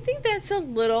I do think that's a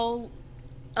little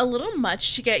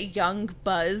much to get young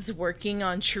Buzz working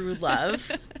on True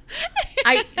Love.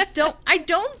 I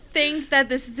don't think that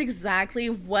this is exactly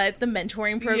what the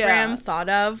mentoring program thought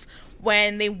of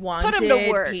when they wanted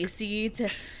Pacey to.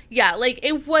 Yeah, like,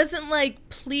 it wasn't like,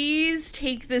 please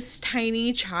take this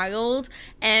tiny child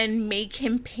and make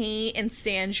him paint and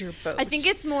sand your boat. I think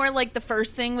it's more like the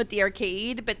first thing with the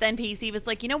arcade, but then Pacey was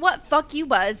like, you know what? Fuck you,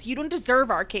 Buzz. You don't deserve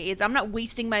arcades. I'm not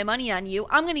wasting my money on you.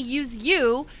 I'm going to use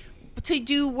you to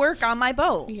do work on my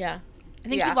boat. Yeah. I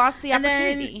think he lost the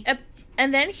opportunity.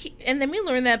 And then we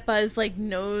learn that Buzz like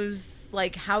knows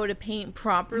like how to paint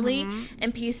properly,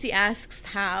 and Pacey asks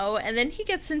how, and then he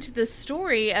gets into this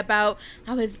story about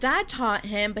how his dad taught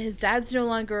him, but his dad's no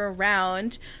longer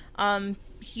around.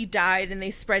 He died, and they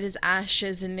spread his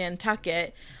ashes in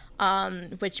Nantucket,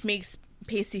 which makes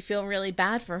Pacey feel really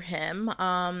bad for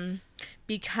him,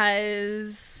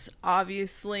 because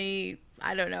obviously,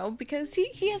 I don't know, because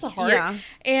he has a heart. Yeah.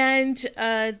 And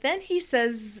then Bez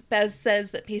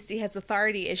says that Pacey has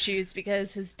authority issues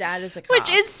because his dad is a cop. Which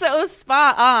is so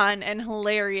spot on and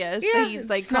hilarious. Yeah, he's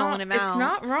like calling him out. It's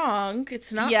not wrong.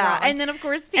 It's not wrong. Yeah, and then of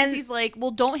course Pacey's like,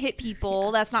 well, don't hit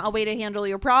people. That's not a way to handle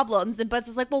your problems. And Buzz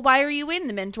is like, well, why are you in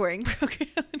the mentoring program?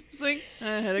 And he's like,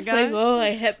 I hit a guy. Like, oh, I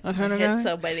hit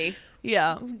somebody.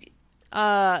 Yeah.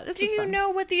 Do you know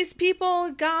what these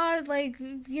people got? Like,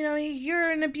 you know, you're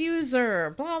an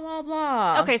abuser, blah, blah,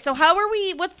 blah. Okay, so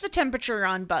what's the temperature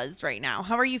on Buzz right now?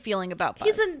 How are you feeling about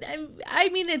Buzz? I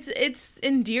mean, it's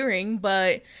endearing,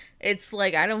 but it's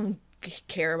like, I don't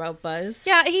care about Buzz.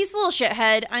 Yeah, he's a little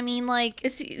shithead. I mean, like...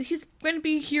 He's going to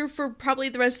be here for probably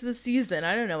the rest of the season.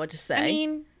 I don't know what to say. I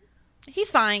mean...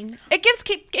 He's fine. It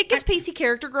gives Pacey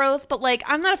character growth, but like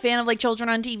I'm not a fan of like children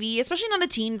on TV, especially not a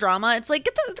teen drama. It's like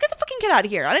get the fucking kid out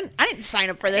of here. I didn't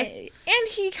sign up for this. And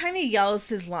he kind of yells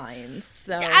his lines,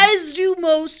 so as do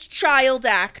most child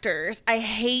actors. I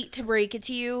hate to break it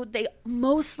to you, they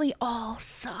mostly all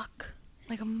suck.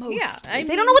 Like most. Yeah, they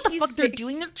don't know what the fuck they're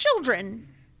doing. They're children.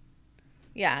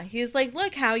 Yeah, he's like,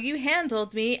 look how you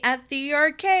handled me at the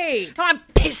arcade. Come on,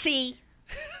 pissy.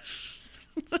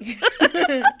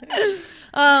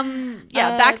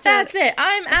 That's it.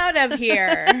 I'm out of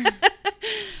here.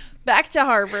 Back to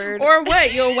Harvard. Or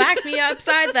what? You'll whack me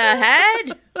upside the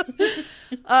head?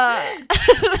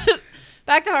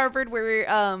 Back to Harvard,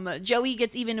 where Joey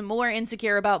gets even more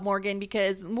insecure about Morgan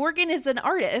because Morgan is an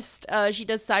artist. She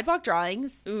does sidewalk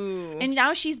drawings. Ooh. And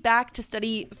now she's back to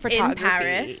study photography. In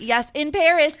Paris. Yes, in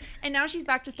Paris. And now she's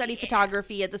back to study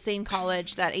photography at the same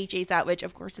college that AJ's at, which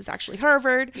of course is actually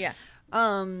Harvard. Yeah.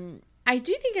 I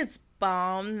do think it's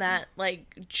bomb that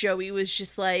like Joey was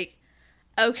just like,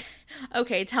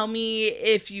 okay, tell me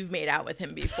if you've made out with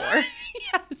him before.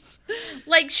 Yes.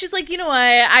 Like, she's like, you know what?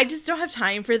 I just don't have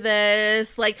time for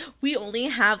this. Like, we only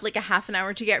have like a half an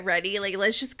hour to get ready. Like,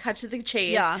 let's just cut to the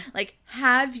chase. Yeah. Like,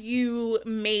 have you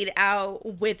made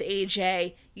out with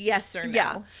AJ? Yes or no?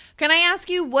 Yeah. Can I ask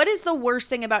you, what is the worst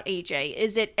thing about AJ?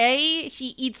 Is it A,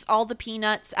 he eats all the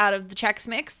peanuts out of the Chex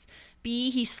Mix?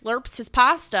 B, he slurps his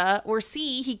pasta? Or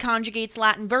C, he conjugates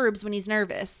Latin verbs when he's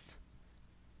nervous?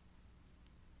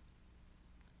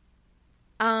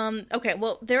 Okay,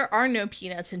 well, there are no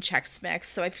peanuts in Chex Mix,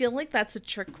 so I feel like that's a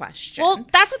trick question. Well,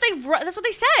 that's what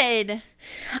they said.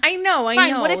 I know.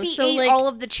 What if he ate all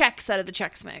of the Chex out of the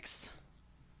Chex Mix?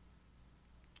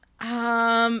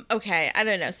 Okay, I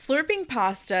don't know. Slurping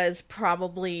pasta is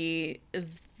probably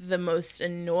the most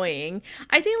annoying.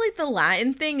 I think like the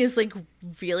Latin thing is like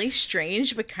really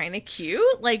strange but kind of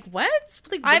cute. Like what?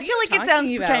 Like, what I feel like it sounds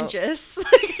pretentious.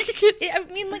 I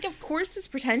mean, like of course it's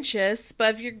pretentious,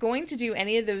 but if you're going to do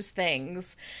any of those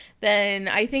things, then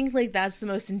I think like that's the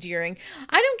most endearing.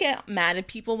 I don't get mad at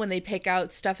people when they pick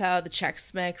out stuff out of the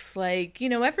Chex Mix. Like, you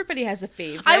know, everybody has a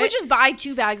favorite. I would just buy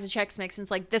 2 bags of Chex Mix and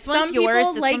it's like, this one's yours,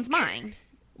 this one's mine.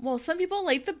 Well, some people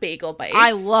like the bagel bites. I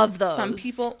love those.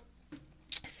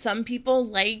 Some people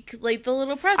like the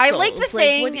little pretzels. I like the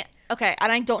thing. Okay,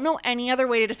 and I don't know any other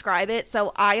way to describe it,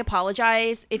 so I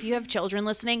apologize if you have children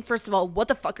listening. First of all, what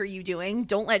the fuck are you doing?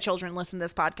 Don't let children listen to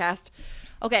this podcast.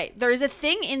 Okay, there's a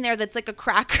thing in there that's like a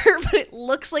cracker, but it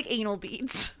looks like anal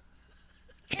beads.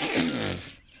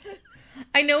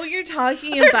 I know what you're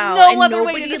talking There's about. There's no other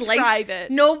way to describe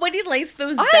it. Nobody likes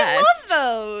those best. I love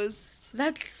those.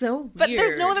 That's so weird. But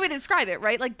there's no other way to describe it,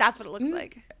 right? Like, that's what it looks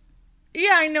like.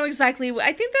 Yeah, I know exactly.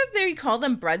 I think that they call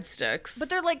them breadsticks. But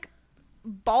they're like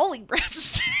bally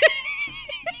breadsticks.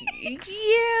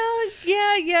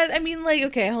 Yeah. I mean, like,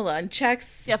 okay, hold on.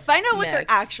 Chex. Yeah, find out what they're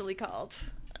actually called.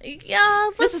 Yeah,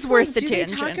 this is worth the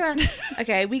tangent.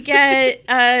 Okay, we get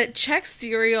Chex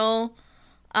cereal.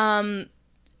 No,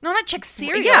 not Chex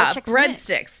cereal. Yeah, Chex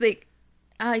breadsticks.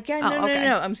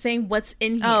 No. I'm saying what's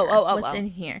in here. What's in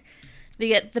here? They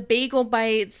get the bagel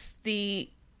bites. They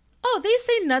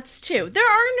say nuts too. There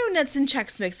are no nuts in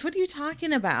Chex Mix. What are you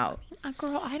talking about?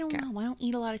 Girl, I don't know. I don't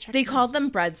eat a lot of Chex Mix. They call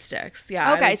them breadsticks.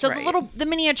 Yeah. Okay, so the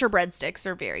miniature breadsticks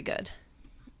are very good.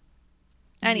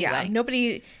 Anyway,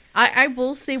 nobody. I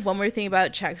will say one more thing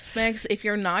about Chex Mix. If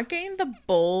you're not getting the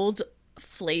bold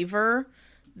flavor,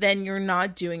 then you're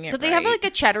not doing it. Do they have like a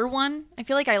cheddar one? I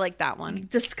feel like I like that one.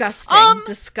 Disgusting.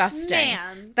 Disgusting.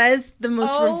 Man. That is the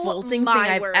most revolting thing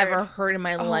I've ever heard in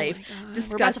my life. My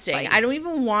disgusting. I don't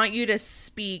even want you to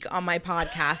speak on my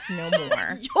podcast no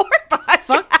more. Your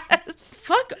podcast.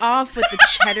 Fuck off with the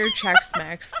cheddar Chex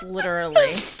Mix,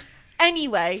 literally.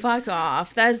 Anyway. Fuck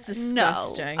off. That is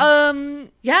disgusting. No.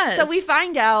 Yes. So we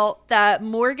find out that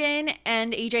Morgan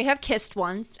and AJ have kissed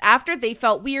once after they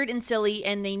felt weird and silly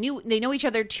and they know each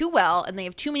other too well and they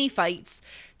have too many fights.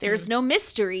 There's no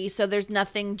mystery, so there's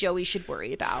nothing Joey should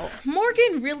worry about.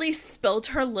 Morgan really spilled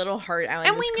her little heart out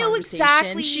in this conversation.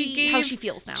 And we knew exactly how she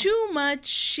feels now. Too much.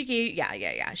 She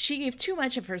gave too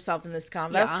much of herself in this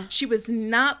convo. Yeah. She was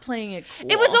not playing it cool.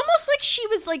 It was almost like like she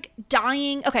was like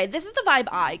dying. Okay, this is the vibe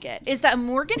I get, is that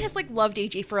Morgan has like loved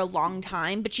AJ for a long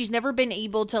time, but she's never been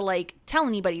able to like tell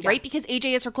anybody, right? Because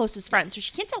AJ is her closest friend, so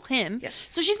she can't tell him.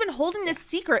 So she's been holding this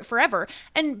secret forever.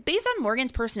 And based on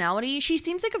Morgan's personality, she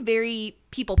seems like a very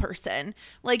people person.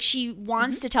 Like she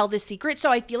wants to tell this secret.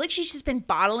 So I feel like she's just been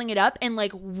bottling it up and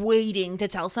like waiting to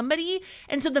tell somebody.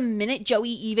 And so the minute Joey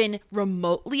even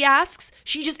remotely asks,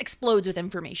 she just explodes with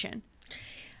information.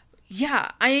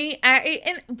 Yeah,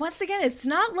 and once again, it's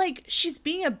not like she's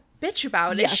being a bitch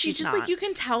about it. She's just not. Like, you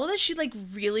can tell that she like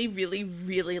really, really,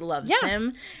 really loves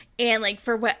him. And like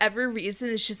for whatever reason,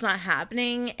 it's just not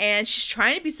happening. And she's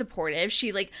trying to be supportive.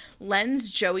 She like lends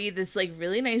Joey this like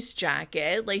really nice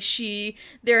jacket. Like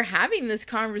they're having this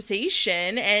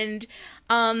conversation, and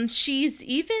she's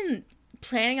even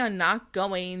planning on not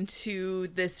going to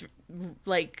this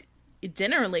like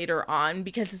dinner later on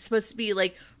because it's supposed to be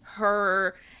like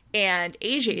her and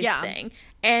AJ's thing.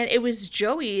 And it was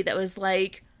Joey that was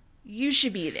like, you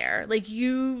should be there. Like,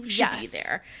 you should be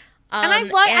there. And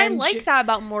I like that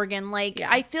about Morgan. Like,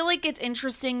 I feel like it's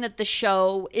interesting that the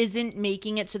show isn't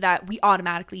making it so that we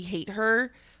automatically hate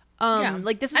her.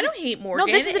 Like this is I don't hate Morgan.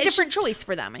 No, this is a different choice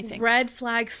for them, I think. Red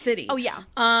flag city. Oh, yeah.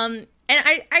 And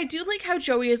I do like how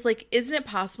Joey is like, isn't it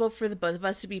possible for the both of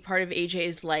us to be part of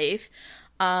AJ's life?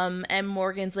 And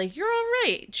Morgan's like, you're all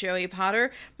right, Joey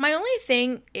Potter. My only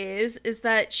thing is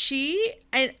that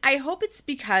and I hope it's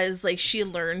because like she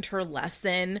learned her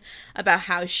lesson about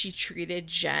how she treated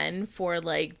Jen for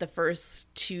like the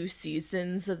first 2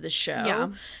 seasons of the show. Yeah.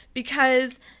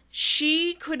 Because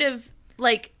she could have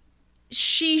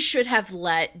she should have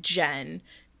let Jen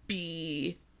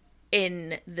be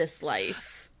in this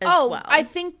life as well. I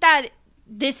think that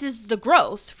this is the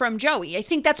growth from Joey. I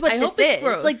think that's what this is.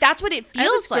 Growth. Like, that's what it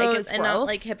feels like. It's and not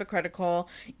like hypocritical.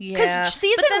 Yeah. Because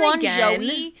season 1,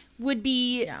 Joey would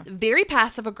be very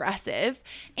passive aggressive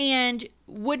and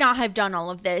would not have done all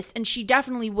of this. And she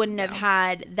definitely wouldn't have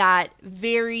had that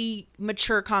very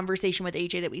mature conversation with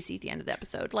AJ that we see at the end of the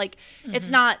episode. Like, it's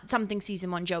not something season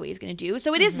 1 Joey is going to do.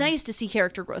 So it is nice to see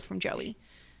character growth from Joey.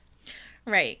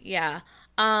 Right. Yeah.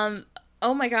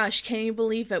 Oh my gosh, can you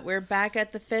believe it? We're back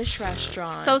at the fish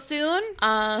restaurant. So soon?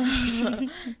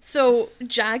 So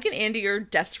Jack and Andy are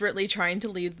desperately trying to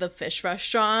leave the fish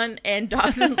restaurant, and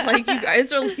Dawson's like, you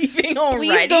guys are leaving already?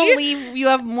 Please don't leave. You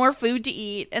have more food to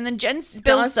eat. And then Jen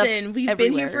spills stuff we've everywhere.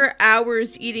 Been here for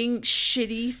hours eating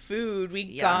shitty food.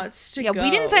 We got to go. Yeah, we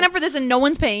didn't sign up for this and no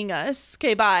one's paying us.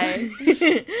 Okay, bye.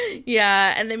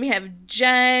 Yeah, and then we have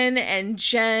Jen, and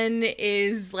Jen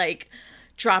is like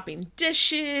dropping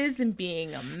dishes and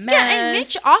being a mess. Yeah, and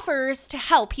Mitch offers to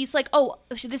help. He's like, oh,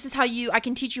 this is how I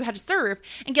can teach you how to serve.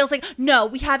 And Gail's like, no,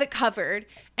 we have it covered.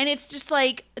 And it's just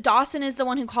like, Dawson is the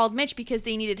one who called Mitch because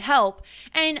they needed help.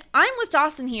 And I'm with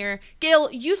Dawson here.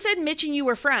 Gail, you said Mitch and you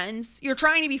were friends. You're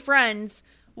trying to be friends.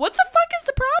 What the fuck is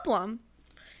the problem?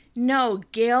 No,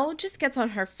 Gail just gets on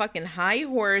her fucking high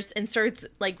horse and starts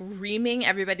like reaming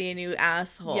everybody a new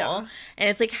asshole. Yeah. And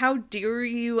it's like, how dare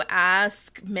you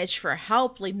ask Mitch for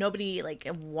help? Like, nobody like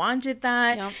wanted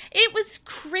that. Yeah. It was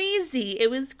crazy.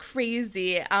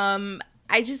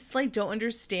 I just like don't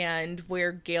understand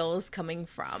where Gail is coming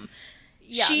from.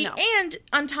 Yeah, and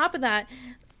on top of that,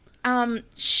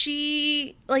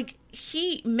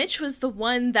 Mitch was the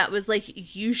one that was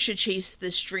like, you should chase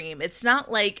this dream. It's not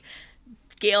like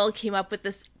Gail came up with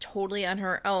this totally on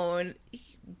her own.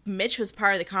 Mitch was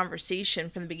part of the conversation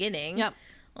from the beginning. Yep.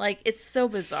 Like, it's so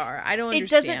bizarre. I don't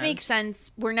understand. It doesn't make sense.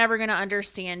 We're never going to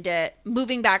understand it.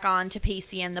 Moving back on to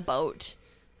Pacey and the boat.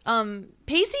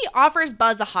 Pacey offers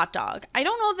Buzz a hot dog. I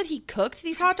don't know that he cooked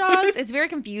these hot dogs. It's very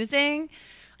confusing.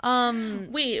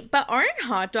 Wait, but aren't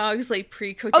hot dogs like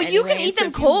pre-cooked? Oh, you can eat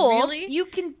them cold.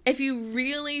 If you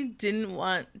really didn't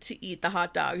want to eat the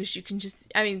hot dogs, you can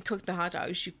cook the hot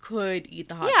dogs. You could eat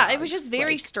the hot dogs. Yeah, it was just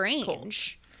very strange. Cold.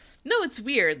 No, it's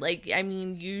weird. Like, I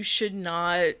mean, you should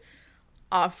not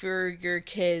offer your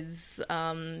kids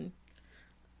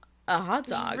a hot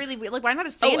dog. It's really weird. Like, why not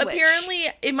a sandwich? Oh, apparently,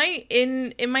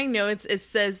 in my notes, it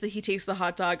says that he takes the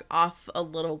hot dog off a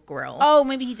little grill. Oh,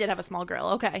 maybe he did have a small grill.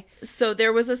 Okay. So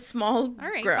there was a small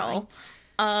grill.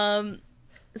 Fine.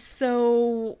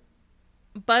 So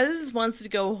Buzz wants to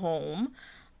go home,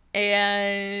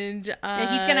 and he's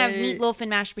gonna have meatloaf and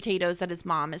mashed potatoes that his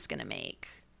mom is gonna make.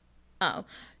 Oh,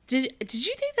 did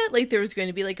you think that like there was going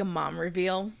to be like a mom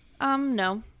reveal?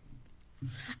 No.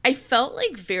 I felt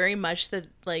like very much that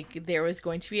like there was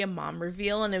going to be a mom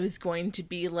reveal, and it was going to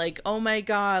be like, oh my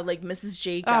god, like Mrs.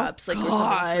 Jacobs, or something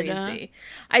crazy.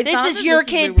 This is your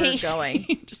kid,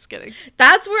 Pacey. Just kidding.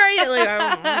 That's where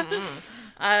I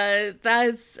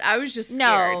I was just scared.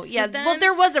 No, yeah. Well,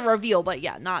 there was a reveal, but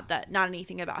yeah, not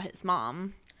anything about his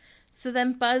mom. So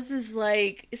then Buzz is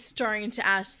like starting to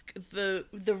ask the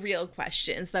real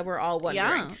questions that we're all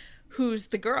wondering. Yeah. Who's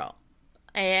the girl?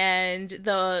 And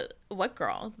what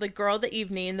girl? The girl that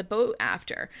Eve named the boat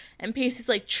after. And Pacey's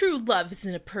like, true love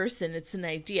isn't a person, it's an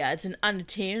idea. It's an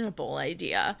unattainable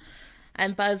idea.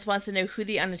 And Buzz wants to know who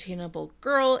the unattainable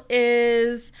girl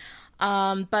is.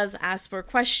 Buzz asks more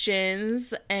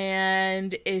questions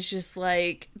and is just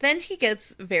like, then he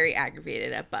gets very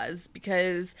aggravated at Buzz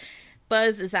because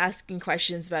Buzz is asking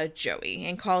questions about Joey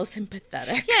and calls him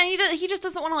pathetic. Yeah, he just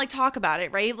doesn't want to like talk about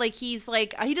it, right? Like he's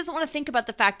like, he doesn't want to think about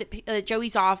the fact that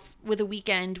Joey's off with a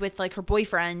weekend with like her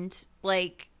boyfriend,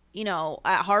 like, you know,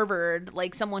 at Harvard,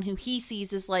 like someone who he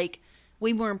sees as like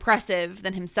way more impressive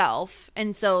than himself.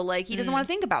 And so like he doesn't want to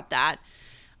think about that.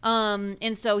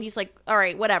 And so he's like, all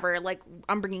right, whatever, like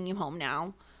I'm bringing you home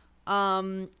now.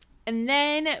 And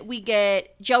then we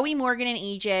get Joey, Morgan, and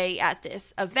AJ at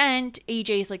this event.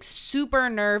 AJ is like super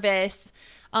nervous.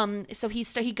 So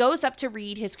he goes up to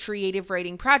read his creative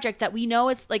writing project that we know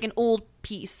is like an old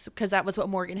piece because that was what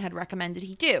Morgan had recommended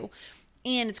he do.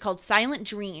 And it's called Silent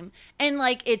Dream. And,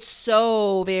 like, it's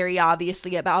so very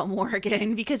obviously about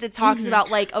Morgan because it talks about,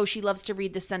 like, oh, she loves to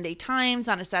read the Sunday Times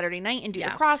on a Saturday night and do the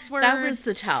crosswords. That was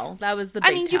the tell. That was the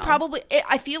big you probably –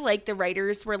 I feel like the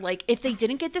writers were like, if they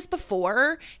didn't get this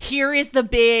before, here is the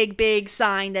big, big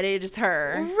sign that it is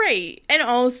her. Right. And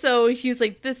also he was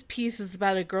like, this piece is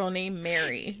about a girl named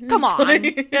Mary. Come on.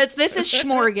 This is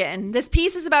Schmorgan. This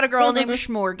piece is about a girl named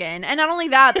Schmorgan. And not only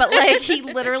that, but, like, he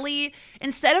literally –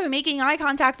 instead of making eye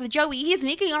contact with Joey, he's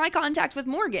making eye contact with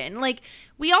Morgan. Like,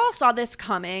 we all saw this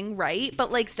coming, right?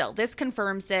 But, like, still, this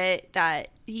confirms it that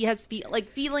he has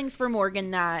feelings for Morgan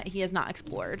that he has not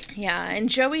explored. Yeah, and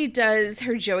Joey does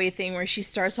her Joey thing where she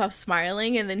starts off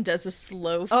smiling and then does a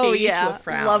slow fade to a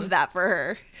frown. Love that for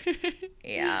her.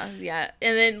 Yeah.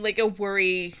 And then, like, a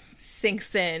worry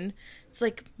sinks in. It's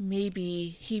like, maybe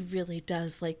he really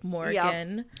does like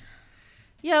Morgan.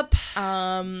 Yep.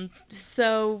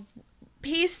 So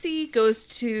Pacey goes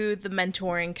to the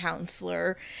mentoring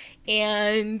counselor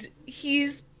and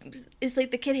is like,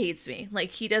 the kid hates me.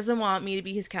 Like, he doesn't want me to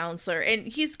be his counselor. And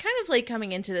he's kind of like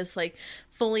coming into this like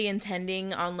fully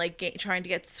intending on like trying to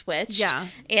get switched. Yeah.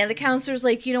 And the counselor's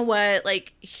like, you know what?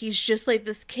 Like, he's just like,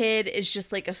 this kid is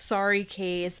just like a sorry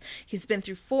case. He's been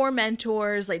through 4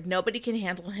 mentors. Like, nobody can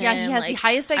handle him. Yeah, he has like, the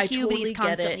highest IQ, totally but he's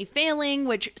constantly failing,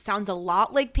 which sounds a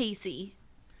lot like Pacey.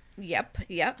 Yep.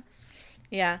 Yeah.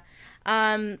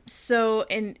 So,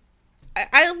 and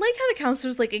I like how the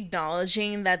counselor's like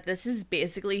acknowledging that this is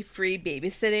basically free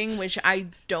babysitting, which I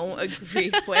don't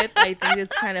agree with. I think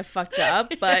it's kind of fucked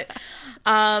up, but,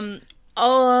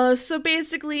 so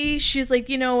basically she's like,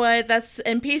 you know what,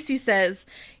 and Pacey says,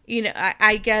 you know,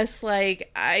 I guess,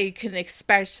 like, I can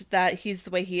expect that he's the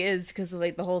way he is because of,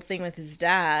 like, the whole thing with his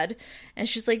dad. And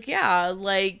she's like, yeah,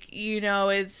 like, you know,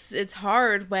 it's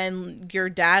hard when your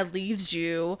dad leaves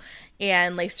you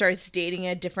and, like, starts dating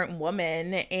a different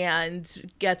woman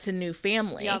and gets a new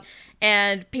family. Yep.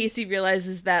 And Pacey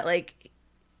realizes that, like,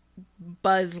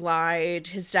 Buzz lied,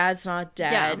 his dad's not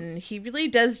dead, and he really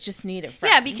does just need a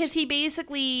friend. Yeah, because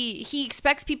he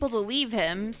expects people to leave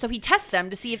him, so he tests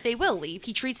them to see if they will leave.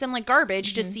 He treats them like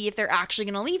garbage to see if they're actually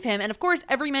going to leave him. And of course,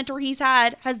 every mentor he's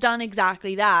had has done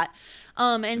exactly that.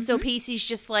 And so Pacey's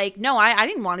just like, no, I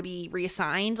didn't want to be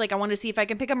reassigned. Like, I want to see if I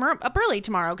can pick him up early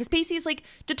tomorrow. Because Pacey's, like,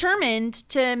 determined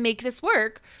to make this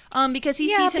work. Because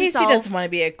he sees himself. Pacey doesn't want to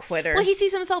be a quitter. Well, he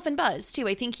sees himself in Buzz, too.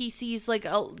 I think he sees, like,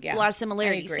 a lot of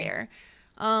similarities there.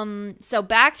 So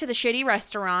back to the shitty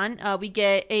restaurant. We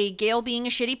get a Gail being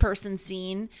a shitty person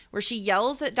scene where she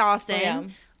yells at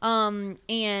Dawson.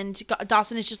 And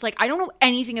Dawson is just like, I don't know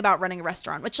anything about running a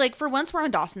restaurant. Which, like, for once we're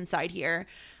on Dawson's side here.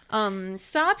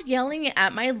 Stop yelling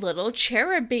at my little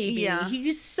cherub baby. Yeah.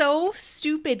 He's so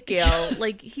stupid, Gail.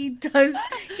 Like, he does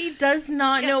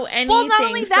not know anything. Well, not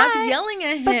only Stop yelling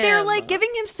at him. But they're, like, giving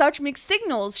him such mixed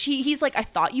signals. He's like, I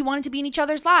thought you wanted to be in each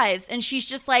other's lives. And she's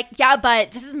just like, yeah,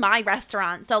 but this is my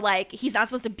restaurant. So, like, he's not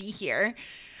supposed to be here.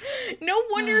 No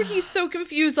wonder he's so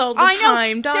confused all the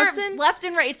time, Dawson. They're left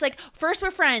and right. It's like, first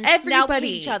we're friends, now we hate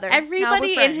each other.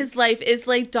 Everybody in his life is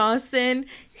like, Dawson,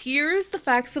 here's the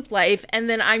facts of life, and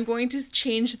then I'm going to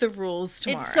change the rules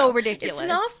tomorrow. It's so ridiculous. It's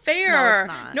not fair.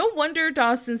 No, it's not. No wonder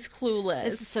Dawson's clueless.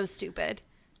 This is so stupid.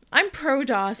 I'm pro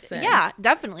Dawson. Yeah,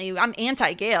 definitely. I'm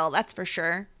anti-Gail, that's for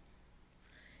sure.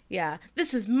 Yeah,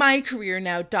 this is my career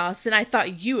now, Dawson. I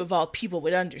thought you, of all people,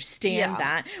 would understand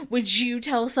that. Would you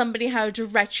tell somebody how to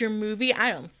direct your movie?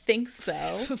 I don't think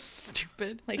so. So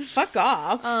stupid. Like, fuck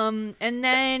off. And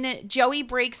then Joey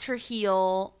breaks her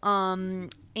heel,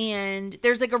 and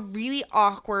there's like a really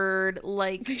awkward,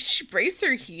 like... She breaks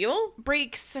her heel?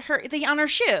 Breaks her, on her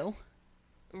shoe.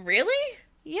 Really?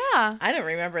 Yeah. I don't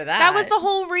remember that. That was the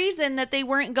whole reason that they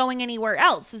weren't going anywhere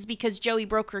else, is because Joey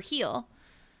broke her heel.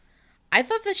 I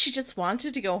thought that she just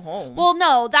wanted to go home. Well,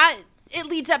 no, it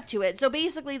leads up to it. So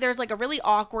basically there's like a really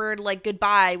awkward like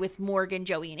goodbye with Morgan,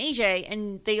 Joey, and AJ,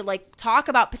 and they like talk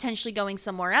about potentially going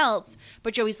somewhere else,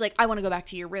 but Joey's like, I want to go back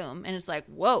to your room. And it's like,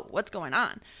 whoa, what's going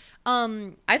on?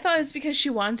 I thought it was because she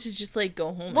wanted to just like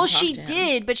go home. Well, she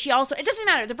did, but she also, it doesn't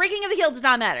matter. The breaking of the heel does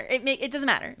not matter. It doesn't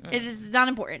matter. It is not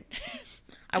important.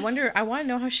 I want to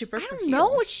know how she broke her heel. I don't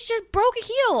know. She just broke a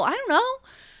heel. I don't know.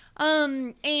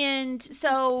 And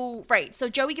so, right. So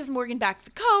Joey gives Morgan back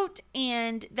the coat,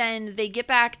 and then they get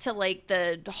back to like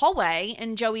the hallway,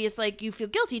 and Joey is like, you feel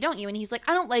guilty, don't you? And he's like,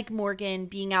 I don't like Morgan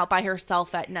being out by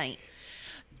herself at night.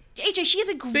 AJ, she is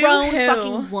a grown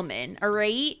fucking woman. All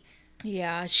right.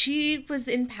 Yeah. She was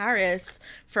in Paris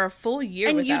for a full year.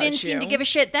 And you didn't seem to give a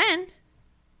shit then.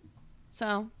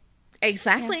 So.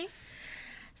 Exactly. Yeah.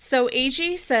 So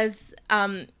AJ says,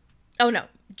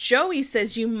 Joey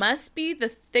says, you must be the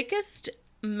thickest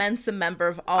Mensa member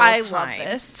of all time. I love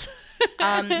this.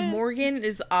 Morgan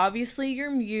is obviously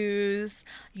your muse.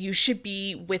 You should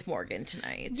be with Morgan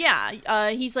tonight.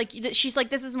 Yeah. She's like,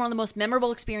 this is one of the most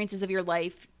memorable experiences of your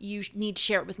life. You need to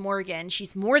share it with Morgan.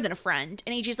 She's more than a friend.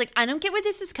 And AJ's like, I don't get where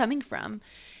this is coming from.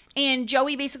 And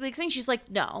Joey basically explains, she's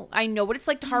like, no, I know what it's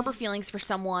like to harbor feelings for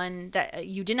someone that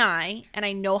you deny. And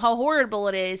I know how horrible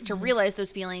it is to realize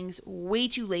those feelings way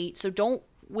too late. So don't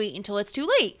wait until it's too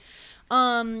late.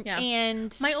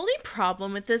 And my only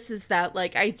problem with this is that,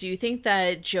 like, I do think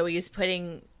that Joey is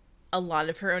putting a lot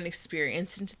of her own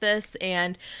experience into this.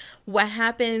 And what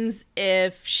happens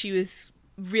if she was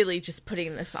really just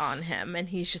putting this on him and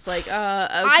he's just like,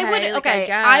 okay.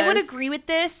 I would agree with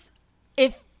this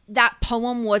if that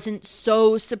poem wasn't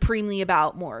so supremely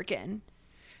about Morgan.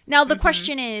 Now the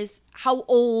question is, how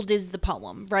old is the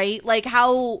poem, right? Like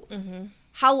how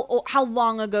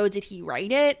long ago did he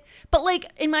write it? But like,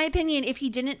 in my opinion, if he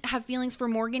didn't have feelings for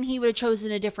Morgan, he would have chosen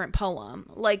a different poem.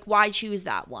 Like, why choose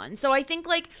that one? So I think,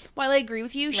 like, while I agree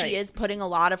with you, she is putting a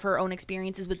lot of her own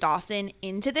experiences with Dawson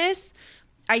into this.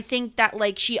 I think that,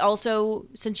 like, she also,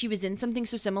 since she was in something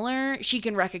so similar, she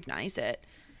can recognize it.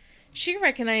 She can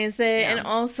recognize it. Yeah. And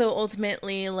also,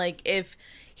 ultimately, like, if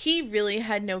he really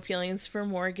had no feelings for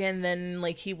Morgan, then,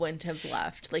 like, he wouldn't have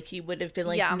left. Like, he would have been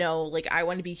like, no, like, I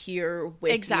want to be here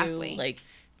with you. Like,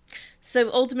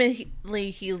 so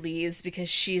ultimately he leaves because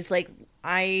she's like,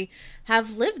 I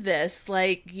have lived this.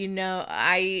 Like, you know,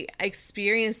 I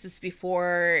experienced this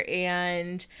before.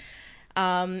 And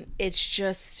it's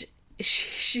just,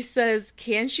 she says,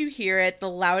 can't you hear it? The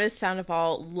loudest sound of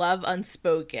all, love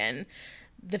unspoken.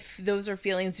 Those are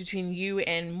feelings between you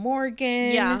and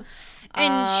Morgan. Yeah.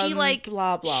 And she like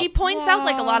blah, blah, she points out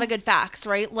like a lot of good facts,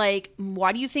 right? Like,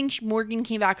 why do you think Morgan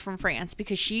came back from France?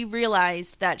 Because she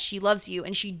realized that she loves you,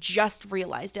 and she just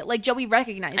realized it. Like, Joey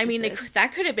recognizes. I mean,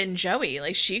 that could have been Joey.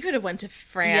 Like, she could have went to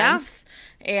France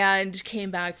and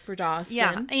came back for Dawson.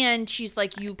 Yeah, and she's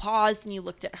like, you paused and you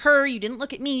looked at her. You didn't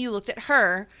look at me. You looked at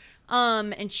her.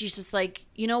 And she's just like,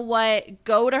 you know what?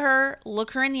 Go to her,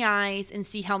 look her in the eyes, and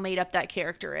see how made up that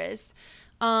character is.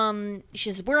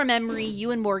 She says, we're a memory.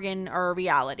 You and Morgan are a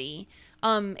reality.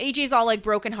 AJ's all like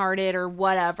brokenhearted or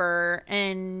whatever.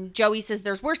 And Joey says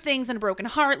there's worse things than a broken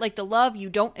heart, like the love you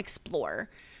don't explore.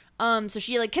 So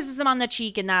she like kisses him on the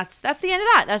cheek, and that's the end of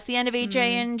that. That's the end of AJ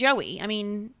and Joey. I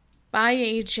mean, bye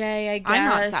AJ, I guess. I'm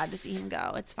not sad to see him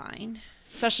go. It's fine.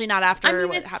 Especially not after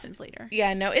what happens later.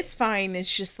 Yeah, no, it's fine.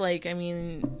 It's just like, I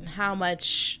mean, how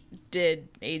much did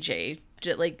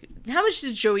how much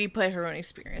did Joey put her own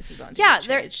experiences on? Yeah,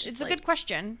 it's a good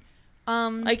question.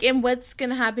 Like, and what's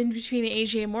gonna happen between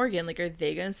AJ and Morgan? Like, are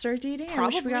they gonna start dating?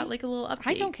 Probably. I wish we got like a little update.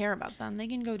 I don't care about them. They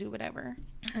can go do whatever.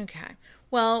 Okay.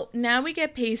 Well, now we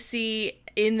get Pacey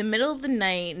in the middle of the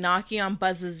night knocking on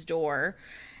Buzz's door.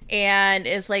 And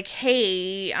is like,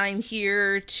 hey, I'm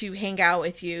here to hang out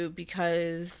with you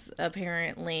because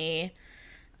apparently,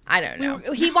 I don't know.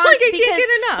 He wants like, because, can't get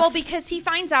enough. Well, because he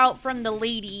finds out from the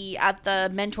lady at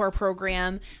the mentor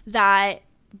program that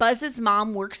Buzz's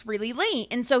mom works really late.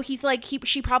 And so he's like,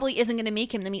 she probably isn't going to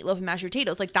make him the meatloaf and mashed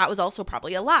potatoes. Like, that was also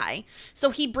probably a lie. So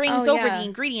he brings over the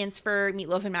ingredients for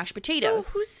meatloaf and mashed potatoes.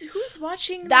 So who's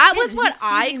watching that was what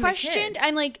I questioned.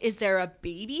 I'm like, is there a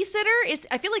babysitter?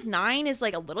 I feel like 9 is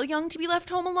like a little young to be left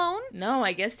home alone. No,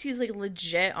 I guess he's like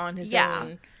legit on his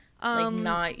own. Like,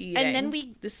 not eating. And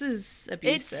then this is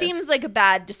abusive. It seems like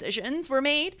bad decisions were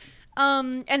made.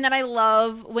 And then I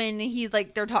love when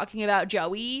they're talking about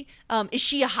Joey. Is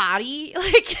she a hottie?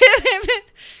 Like,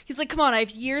 he's like, come on, I have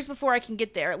years before I can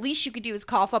get there. At least you could do is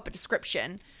cough up a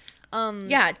description.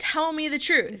 Yeah, tell me the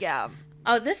truth. Yeah.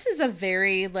 Oh, this is a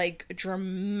very, like,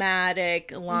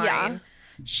 dramatic line. Yeah.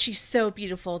 She's so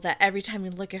beautiful that every time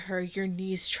you look at her, your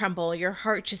knees tremble, your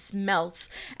heart just melts,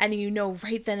 and you know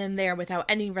right then and there without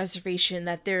any reservation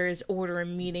that there is order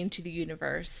and meaning to the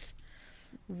universe.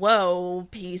 Whoa,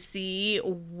 Pacey.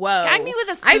 Whoa. Gag me with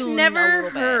a spoon. I've never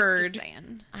heard. Just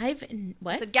saying.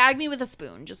 What? So gag me with a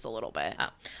spoon, just a little bit. Oh.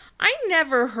 I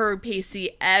never heard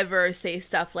Pacey ever say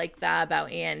stuff like that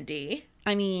about Andy.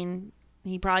 I mean,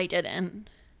 he probably didn't.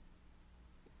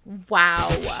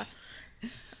 Wow.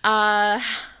 How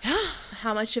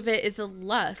much of it is a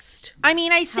lust? I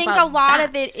mean, I think a lot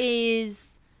of it is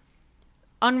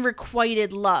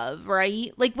unrequited love,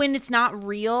 right? Like, when it's not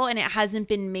real and it hasn't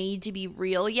been made to be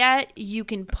real yet, you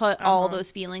can put all those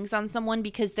feelings on someone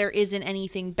because there isn't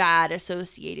anything bad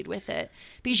associated with it.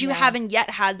 Because you haven't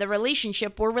yet had the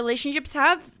relationship, where relationships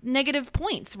have negative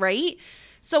points, right?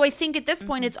 So I think at this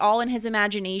point it's all in his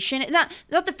imagination. Not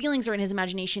the feelings are in his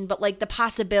imagination, but like the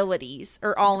possibilities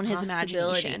are all in his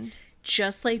imagination.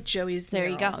 Just like Joey's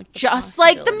mural. There you go. Just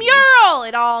like the mural.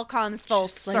 It all comes full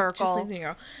circle. Just like the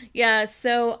mural. Yeah,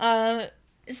 so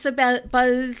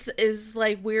Buzz is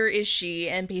like, where is she?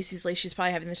 And Pacey's like, she's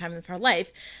probably having the time of her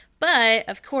life. But,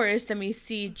 of course, then we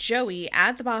see Joey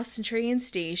at the Boston train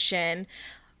station,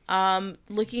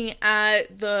 looking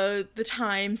at the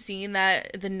time, seeing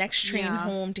that the next train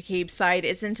home to Cape Side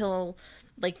isn't until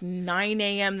like 9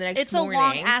 a.m. the next morning. It's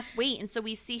a long ass wait, and so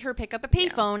we see her pick up a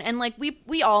payphone, and like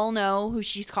we all know who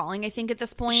she's calling. I think at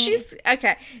this point, she's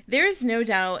okay. There's no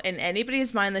doubt in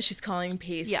anybody's mind that she's calling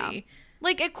Pacey. Yeah.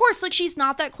 Like, of course, like, she's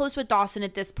not that close with Dawson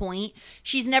at this point.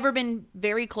 She's never been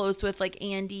very close with, like,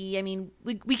 Andy. I mean,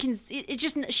 we can, it's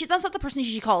just, that's not the person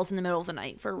she calls in the middle of the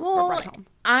night for a ride home.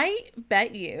 I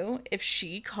bet you if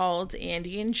she called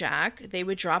Andy and Jack, they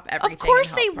would drop everything. Of course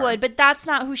they would, but that's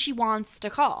not who she wants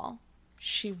to call.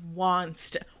 She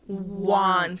wants to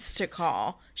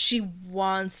call. She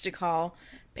wants to call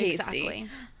Pacey. Exactly.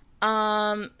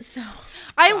 So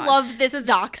I love this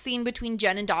dock scene between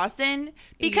Jen and Dawson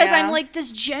because I'm like,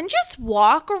 does Jen just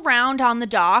walk around on the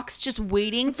docks just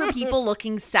waiting for people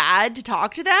looking sad to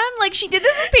talk to them? Like, she did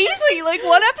this with Pacey like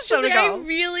one episode ago. I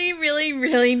really, really,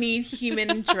 really need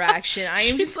human interaction. I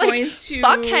am just going to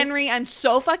fuck Henry. I'm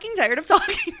so fucking tired of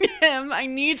talking to him. I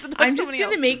need to talk to somebody else. I'm just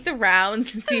going to make the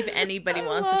rounds and see if anybody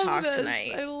wants to talk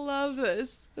tonight. I love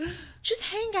this. Just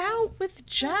hang out with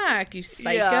Jack, you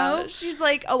psycho. Yeah. She's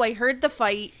like, oh, I heard the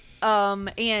fight,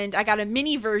 and I got a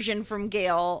mini version from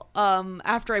Gail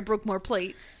after I broke more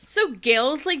plates. So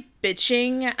Gail's like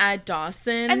bitching at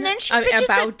Dawson, and then she bitches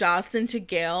about Dawson to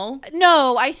Gail.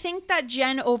 No, I think that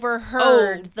Jen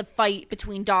overheard the fight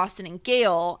between Dawson and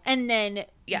Gail, and then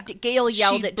Gail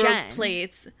yelled at Jen.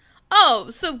 Plates. Oh,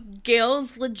 so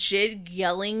Gail's legit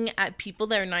yelling at people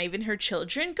that are not even her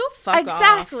children? Go fuck off.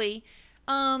 Exactly.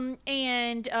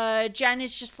 And Jen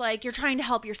is just like, you're trying to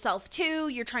help yourself too.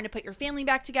 You're trying to put your family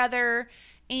back together.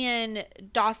 And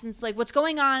Dawson's like, what's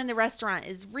going on in the restaurant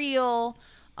is real.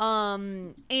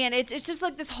 And it's just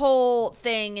like this whole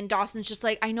thing. And Dawson's just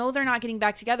like, I know they're not getting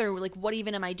back together. Like, what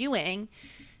even am I doing?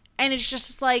 And it's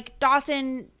just like,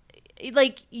 Dawson,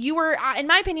 like, you were, in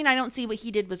my opinion, I don't see what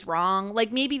he did was wrong.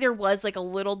 Like, maybe there was like a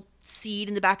little seed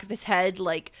in the back of his head.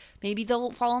 Like, maybe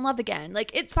they'll fall in love again.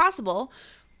 Like, it's possible.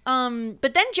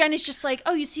 But then Jen is just like,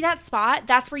 oh, you see that spot?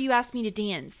 That's where you asked me to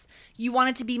dance. You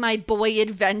wanted to be my boy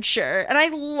adventure. And I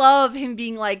love him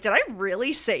being like, did I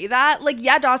really say that? Like,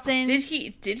 yeah, Dawson. Did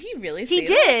he really say that? He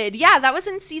did. Yeah, that was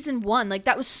in season 1. Like,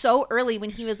 that was so early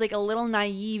when he was like a little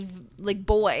naive, like,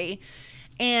 boy.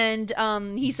 And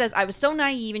he says, I was so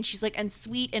naive. And she's like, and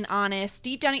sweet and honest.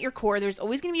 Deep down at your core, there's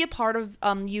always going to be a part of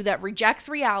you that rejects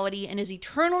reality and is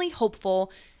eternally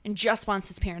hopeful and just wants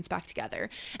his parents back together.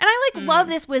 And I like love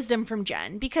this wisdom from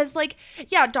Jen because, like,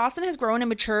 yeah, Dawson has grown and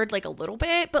matured like a little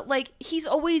bit, but like he's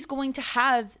always going to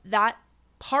have that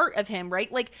part of him,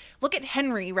 right? Like, look at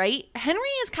Henry, right? Henry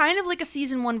is kind of like a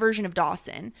season 1 version of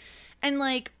Dawson. And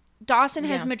like Dawson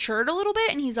has matured a little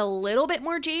bit and he's a little bit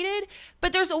more jaded,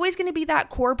 but there's always going to be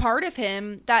that core part of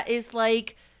him that is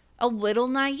like, a little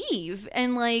naive,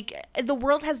 and like the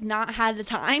world has not had the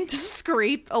time to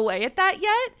scrape away at that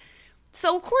yet.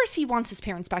 So of course he wants his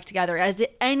parents back together, as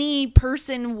any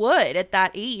person would at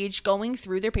that age going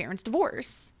through their parents'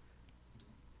 divorce.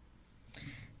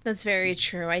 That's very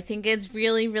true. I think it's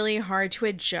really, really hard to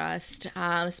adjust,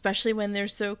 especially when they're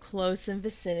so close in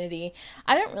vicinity.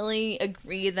 I don't really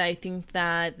agree that I think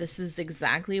that this is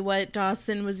exactly what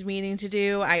Dawson was meaning to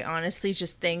do. I honestly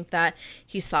just think that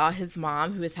he saw his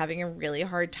mom, who was having a really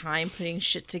hard time putting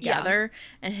shit together,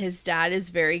 and his dad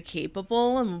is very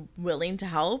capable and willing to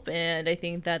help. And I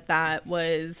think that that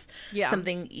was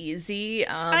something easy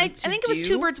I think it was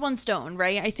two birds, one stone,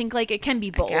 right? I think like it can be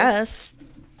both.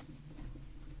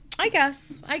 I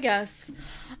guess.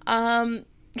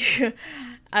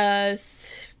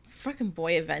 Fucking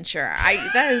Boy Adventure.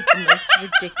 That is the most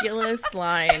ridiculous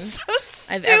line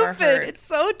I've ever heard. It's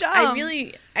so dumb.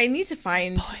 I need to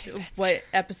find what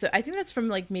episode. I think that's from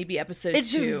like maybe episode 2.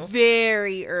 It's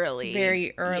very early.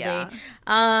 Yeah.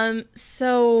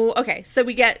 So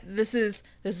we get this is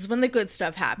when the good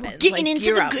stuff happens. We're getting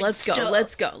into the good stuff.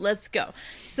 Let's go.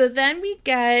 So then we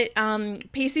get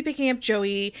Pacey picking up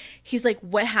Joey. He's like,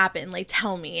 what happened? Like,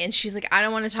 tell me. And she's like, I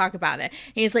don't want to talk about it.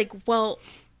 And he's like, well,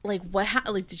 like, what?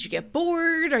 Like, did you get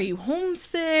bored? Are you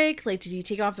homesick? Like, did he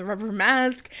take off the rubber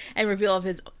mask and reveal all of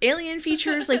his alien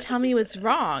features? Like, tell me what's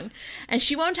wrong. And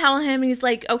she won't tell him. And he's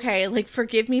like, okay, like,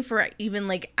 forgive me for even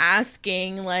like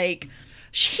asking. Like,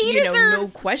 he deserves no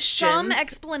questions. Some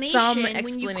explanation.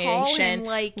 When you call him,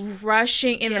 like,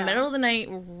 rushing in the middle of the night,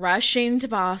 rushing to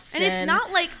Boston, and it's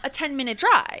not like a 10-minute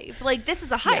drive. Like, this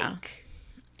is a hike.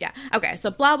 Yeah. Okay.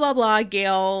 So blah, blah, blah.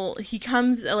 Gail,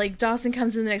 Dawson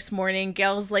comes in the next morning.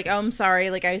 Gail's like, oh, I'm sorry.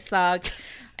 Like, I suck.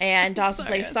 And Dawson's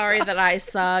like, sorry that I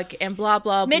suck. And blah,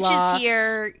 blah, Mitch blah. Mitch is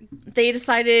here. They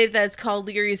decided that it's called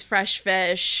Leary's Fresh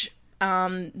Fish.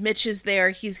 Mitch is there.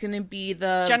 He's going to be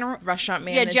the restaurant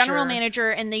manager. Yeah, general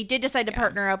manager. And they did decide to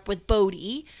partner up with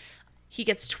Bodie. He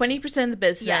gets 20% of the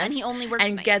business. Yeah, and he only works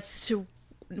nights.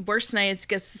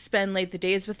 Gets to spend like the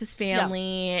days with his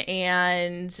family,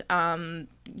 and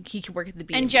he can work at the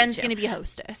B&B. And Jen's going to be a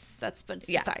hostess. That's what's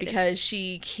decided. Because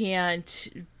she can't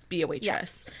be a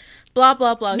waitress. Yeah. Blah,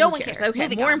 blah, blah. No one cares. Okay,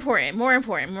 more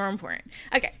important.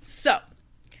 Okay, so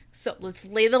let's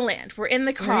lay the land. We're in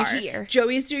the car. We're here.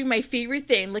 Joey's doing my favorite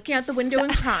thing, looking out the window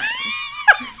and crying.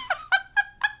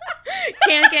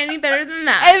 Can't get any better than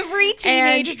that. Every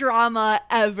teenage drama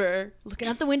ever. Looking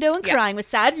out the window and crying with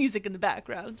sad music in the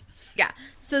background. Yeah.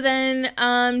 So then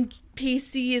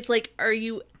Pacey is like, are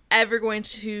you ever going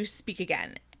to speak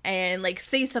again? And like,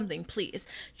 say something, please.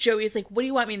 Joey's like, what do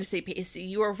you want me to say, Pacey?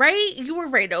 You were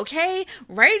right, okay?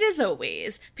 Right as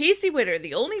always. Pacey Witter,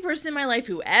 the only person in my life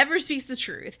who ever speaks the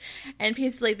truth. And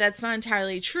Pacey's like, that's not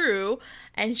entirely true.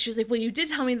 And she's like, well, you did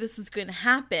tell me this was going to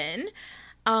happen.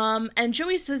 And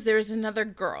Joey says there's another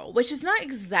girl, which is not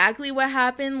exactly what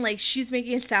happened. Like, she's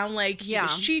making it sound like he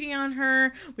was cheating on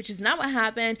her, which is not what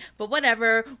happened, but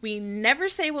whatever. We never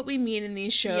say what we mean in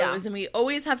these shows, and we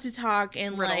always have to talk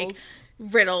in riddles.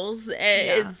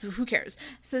 It's who cares?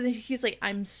 So then he's like,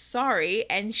 I'm sorry.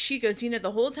 And she goes,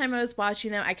 the whole time I was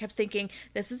watching them, I kept thinking,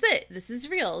 this is it. This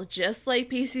is real. Just like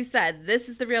Pacey said, this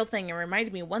is the real thing. It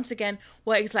reminded me once again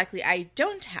what exactly I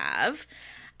don't have.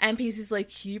 And Pacey's like,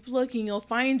 keep looking, you'll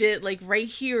find it, like, right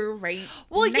here, right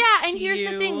next and to here's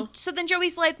you. the thing. So then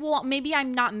Joey's like, well, maybe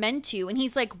I'm not meant to. And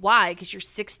he's like, why? Because you're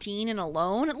 16 and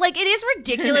alone? Like, it is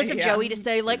ridiculous of Joey to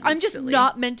say, like, I'm just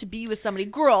not meant to be with somebody.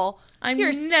 Girl,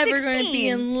 you're never going to be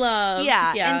in love.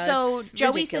 Yeah, and so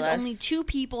Joey says only 2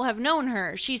 people have known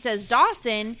her. She says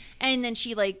Dawson, and then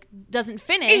she, like, doesn't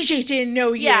finish. AJ didn't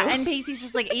know you. Yeah, and Pacey's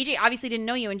just like, AJ obviously didn't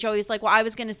know you. And Joey's like, well, I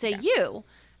was going to say you.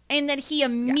 And then he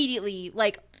immediately,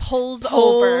 like, pulls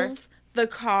over the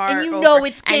car. And you know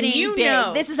it's getting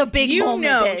big. This is a big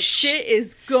moment, bitch. Shit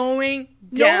is going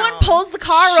down. No one pulls the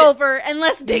car over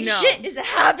unless big shit is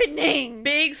happening.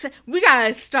 We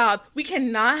gotta stop. We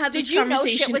cannot have this conversation in motion.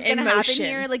 Did you know shit was gonna happen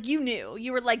here? Like, you knew.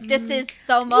 You were like, this is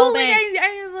the moment.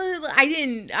 Well, I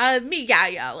didn't.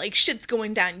 Like, shit's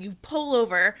going down. You pull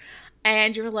over,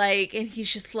 and you're like, and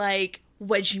he's just like,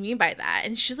 what'd you mean by that?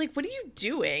 And she's like, what are you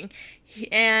doing?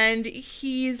 And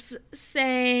he's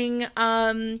saying,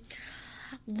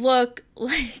 look,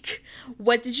 like,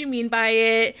 what did you mean by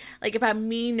it? Like, about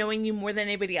me knowing you more than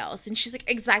anybody else. And she's like,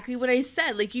 exactly what I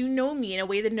said. Like, you know me in a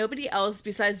way that nobody else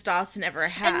besides Dawson ever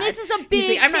had. And this is a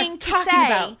big thing to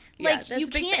say. Like, you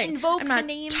can't invoke the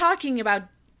name.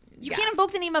 You can't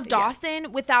invoke the name of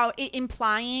Dawson without it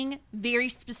implying very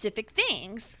specific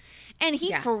things. And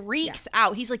he freaks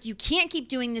out. He's like, you can't keep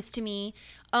doing this to me.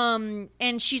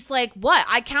 And she's like, what?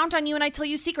 I count on you and I tell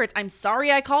you secrets. I'm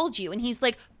sorry I called you. And he's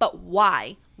like, but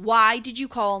why? Why did you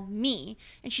call me?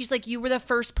 And she's like, you were the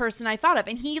first person I thought of.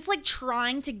 And he's like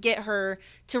trying to get her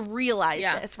to realize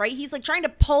this, right? He's like trying to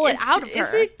pull it out of her.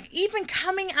 Is it even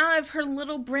coming out of her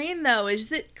little brain though?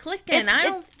 Is it clicking? I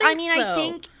don't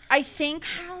think so. I think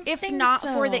if not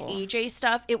for the AJ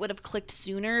stuff, it would have clicked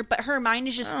sooner. But her mind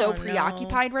is just so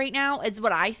preoccupied right now, is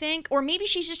what I think. Or maybe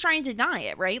she's just trying to deny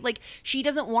it, right? Like, she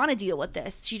doesn't want to deal with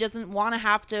this. She doesn't want to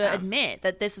have to admit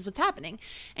that this is what's happening.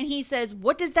 And he says,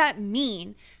 what does that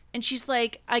mean? And she's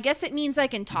like, I guess it means I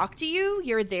can talk to you.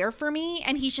 You're there for me.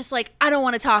 And he's just like, I don't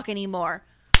want to talk anymore.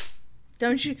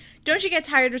 Don't you get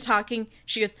tired of talking?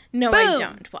 She goes, no, boom. I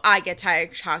don't. Well, I get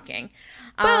tired of talking.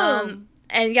 Boom.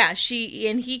 And yeah,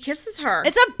 he kisses her.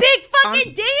 It's a big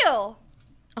fucking deal.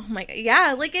 Oh my god,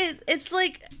 yeah, like it's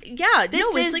like, yeah,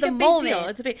 it's like a big deal.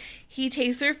 It's a big. He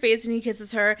takes her face and he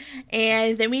kisses her,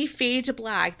 and then we fade to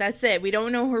black. That's it. We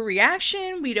don't know her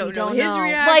reaction. We don't know his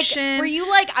reaction. Like, were you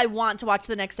like, I want to watch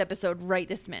the next episode right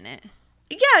this minute?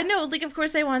 Yeah, no, like of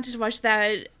course I wanted to watch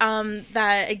that.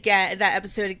 That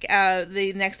episode.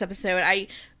 The next episode, I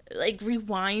like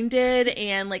rewinded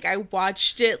and like I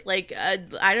watched it like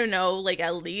I don't know, like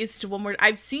at least one more.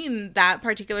 I've seen that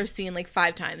particular scene like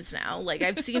 5 times now. Like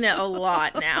I've seen it a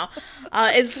lot now.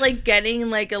 It's like getting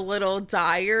like a little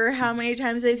dire how many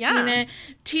times I've seen it.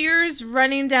 Tears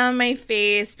running down my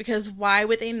face because why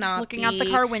would they not looking out the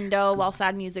car window while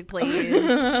sad music plays.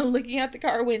 Looking out the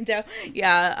car window.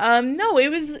 Yeah. No, it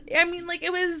was, I mean, like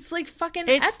it was like fucking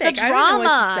it's epic. The drama. I don't know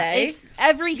what to say. It's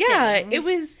everything. Yeah, it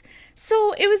was.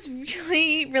 So it was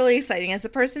really, really exciting. As a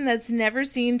person that's never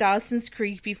seen Dawson's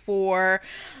Creek before,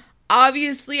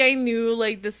 obviously I knew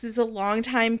like this is a long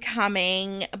time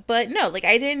coming, but no, like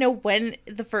I didn't know when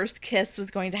the first kiss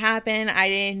was going to happen. I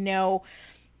didn't know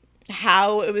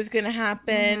how it was going to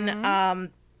happen.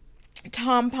 Mm-hmm.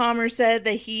 Tom Palmer said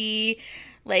that he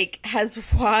like has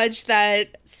watched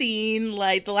that scene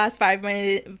like the last 5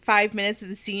 minutes of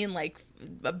the scene like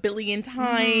a billion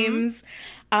times. Mm-hmm.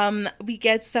 We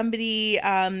get somebody,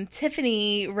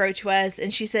 Tiffany wrote to us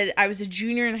and she said, I was a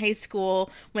junior in high school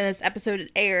when this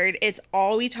episode aired. It's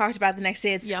all we talked about the next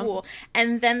day at school.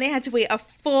 And then they had to wait a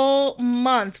full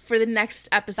month for the next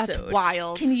episode. That's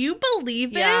wild. Can you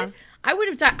believe it? I would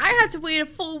have died. I had to wait a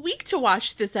full week to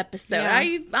watch this episode.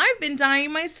 Yeah. I've been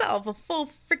dying myself a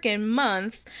full freaking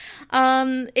month.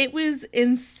 It was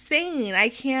insane. I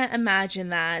can't imagine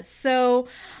that. So,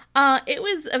 it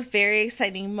was a very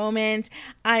exciting moment.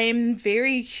 I'm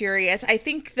very curious. I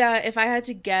think that if I had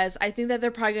to guess, I think that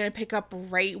they're probably going to pick up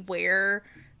right where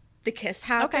the kiss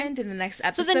happened in the next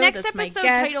episode. So the next episode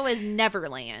title is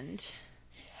Neverland.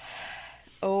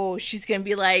 Oh, she's going to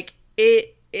be like,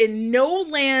 in no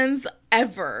lands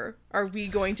ever are we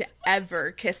going to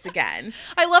ever kiss again.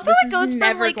 I love how it goes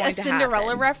from like a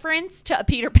Cinderella reference to a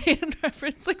Peter Pan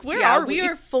reference. Like, where are we? We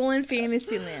are full in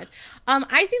Fantasyland.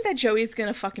 I think that Joey's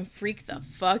gonna fucking freak the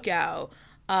fuck out.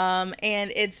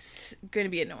 And it's gonna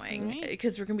be annoying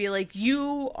because we're gonna be like,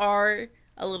 you are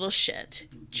a little shit,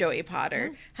 Joey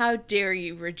Potter. How dare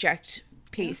you reject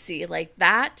Pacey like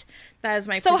that? That is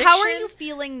my prediction. So how are you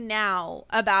feeling now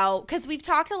about, because we've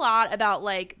talked a lot about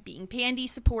like being Pandy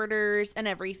supporters and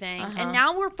everything, and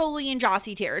now we're fully in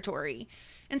Jossie territory.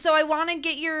 And so I want to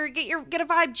get a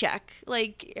vibe check.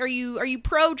 Like, are you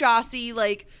pro Jossie?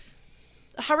 Like,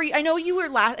 how are you? I know you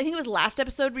were I think it was last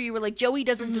episode where you were like, Joey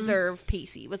doesn't deserve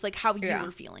Pacey. Was like how you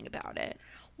were feeling about it.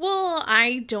 Well,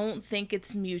 I don't think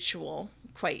it's mutual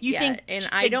quite you yet. Think and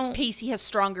I don't Pacey has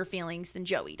stronger feelings than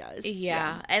Joey does.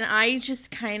 Yeah. And I just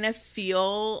kind of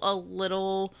feel a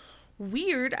little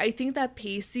weird. I think that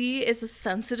Pacey is a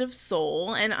sensitive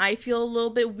soul, and I feel a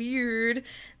little bit weird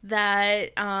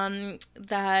that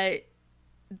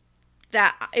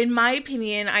that in my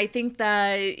opinion, I think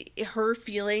that her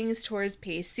feelings towards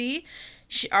Pacey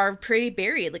are pretty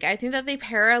buried. Like, I think that they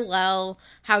parallel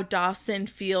how Dawson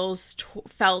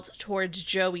felt towards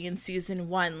Joey in season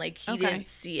 1. Like, he didn't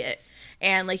see it.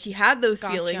 And, like, he had those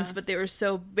feelings, but they were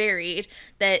so buried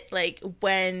that, like,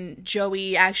 when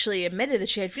Joey actually admitted that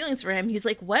she had feelings for him, he's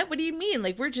like, what? What do you mean?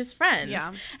 Like, we're just friends.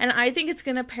 Yeah. And I think it's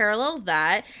going to parallel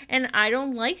that. And I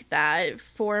don't like that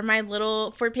for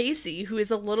Pacey, who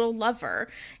is a little lover.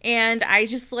 And I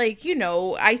just, like, you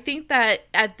know, I think that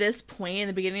at this point in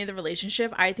the beginning of the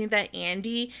relationship, I think that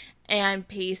Andy and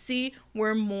Pacey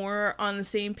were more on the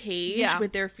same page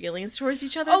with their feelings towards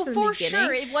each other. Oh, for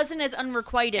sure. It wasn't as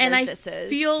unrequited as this is. And I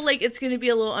feel like it's going to be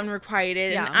a little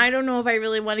unrequited. Yeah. And I don't know if I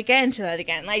really want to get into that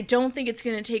again. I don't think it's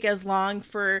going to take as long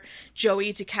for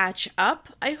Joey to catch up,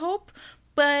 I hope.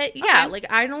 But yeah, like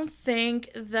I don't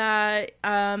think that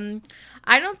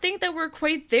we're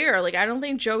quite there. Like I don't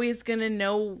think Joey's gonna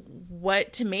know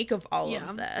what to make of all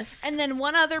of this. And then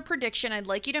one other prediction I'd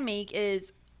like you to make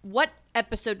is, what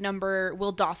episode number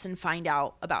will Dawson find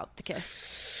out about the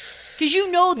kiss? Because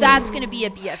you know that's going to be a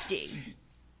BFD.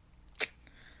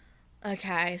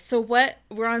 Okay, so what?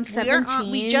 We're on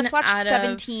 17. We just watched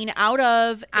 17 out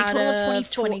of a total of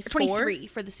 23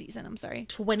 for the season. I'm sorry.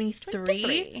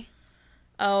 23?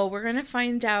 Oh, we're going to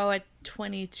find out at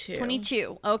 22.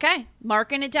 22. Okay.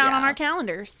 Marking it down on our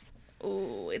calendars.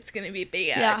 Oh, it's going to be bad.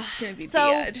 Yeah. It's going to be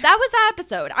so bad. That was that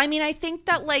episode. I mean, I think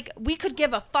that, like, we could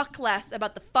give a fuck less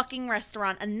about the fucking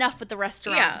restaurant. Enough with the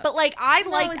restaurant. Yeah. But, like,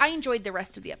 I enjoyed the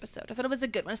rest of the episode. I thought it was a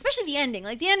good one. Especially the ending.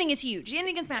 Like, the ending is huge. The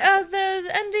ending is massive.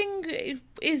 The ending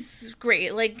is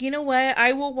great. Like, you know what?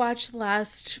 I will watch the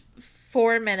last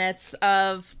 4 minutes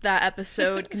of that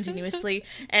episode continuously.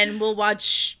 And we'll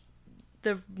watch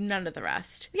none of the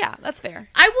rest. Yeah, that's fair.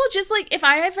 I will just, like, if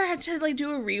I ever had to, like,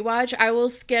 do a rewatch, I will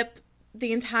skip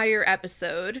the entire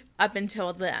episode up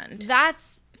until the end.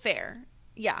 That's fair.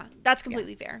 Yeah, that's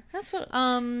completely fair. That's what.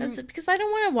 Because I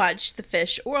don't want to watch the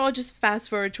fish, or I'll just fast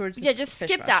forward towards. Just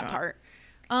skip that part.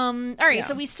 All right,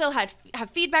 so we still have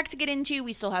feedback to get into.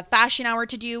 We still have fashion hour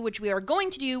to do, which we are going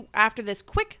to do after this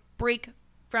quick break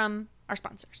from our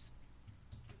sponsors.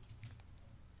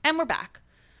 And we're back.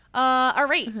 All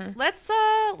right, let's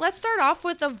start off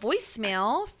with a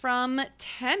voicemail from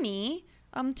Temmie.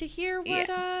 To hear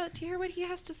what he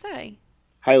has to say.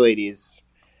 Hi, ladies.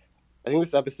 I think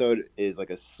this episode is like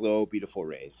a slow, beautiful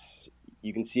race.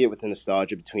 You can see it with the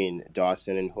nostalgia between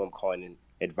Dawson and who I'm calling an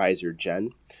advisor, Jen.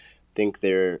 I think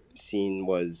their scene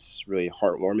was really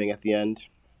heartwarming at the end.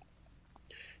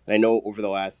 And I know over the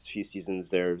last few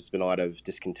seasons there's been a lot of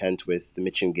discontent with the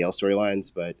Mitch and Gale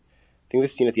storylines, but I think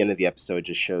this scene at the end of the episode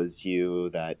just shows you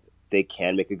that they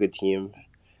can make a good team.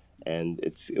 And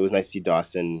it was nice to see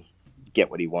Dawson get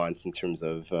what he wants in terms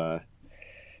of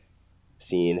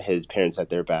seeing his parents at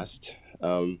their best.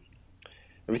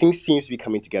 Everything seems to be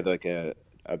coming together like a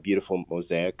beautiful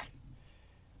mosaic.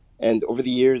 And over the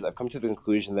years, I've come to the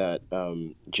conclusion that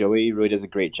Joey really does a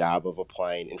great job of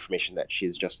applying information that she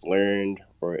has just learned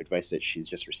or advice that she's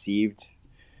just received.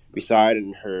 We saw it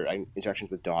in her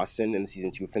interactions with Dawson in the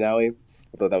season 2 finale,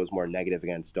 although that was more negative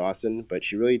against Dawson. But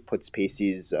she really puts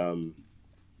Pacey's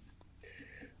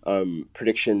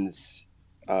predictions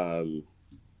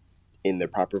in their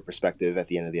proper perspective at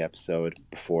the end of the episode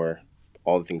before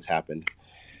all the things happen.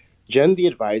 Jen, the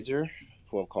advisor,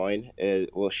 who I'm calling,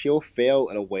 she'll fail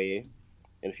in a way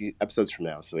in a few episodes from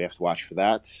now, so we have to watch for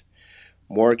that.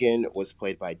 Morgan was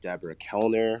played by Deborah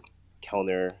Kellner.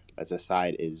 Kellner, as an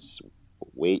aside, is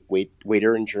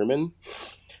waiter in German.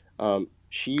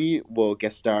 She will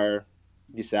guest star,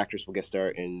 this actress will guest star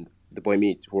in the Boy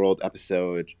Meets World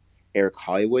episode Eric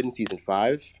Hollywood in season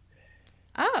 5.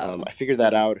 Oh. I figured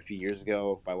that out a few years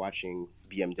ago by watching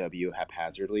BMW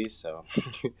haphazardly. So,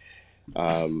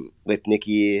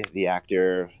 Lipnicki, the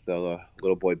actor, the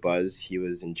little boy Buzz, he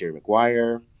was in Jerry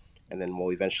Maguire. And then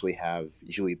we'll eventually have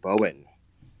Julie Bowen,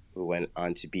 who went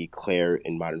on to be Claire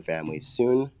in Modern Family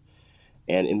soon.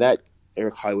 And in that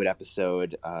Eric Hollywood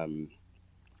episode,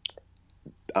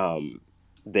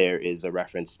 there is a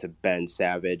reference to Ben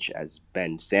Savage as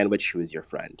Ben Sandwich, who is your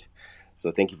friend.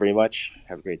 So thank you very much.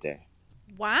 Have a great day.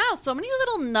 Wow, so many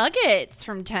little nuggets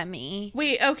from Temmie.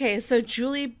 Wait, okay, so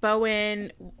Julie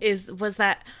Bowen was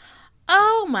that?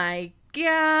 Oh my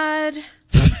God.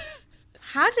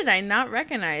 How did I not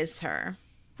recognize her?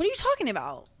 What are you talking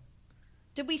about?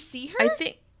 Did we see her?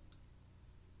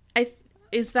 I'm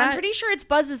pretty sure it's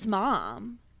Buzz's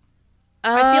mom.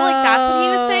 I feel like that's what he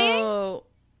was saying. Oh,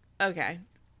 okay.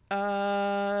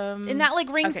 And that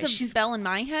like rings the bell in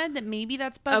my head that maybe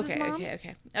that's Buzz's mom.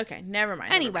 Okay. Never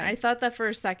mind. Anyway, I thought that for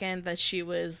a second that she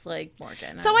was like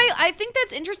Morgan. So I think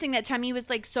that's interesting that Temmie was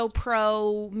like so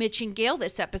pro Mitch and Gale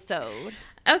this episode.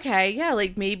 Okay, yeah,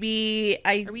 like maybe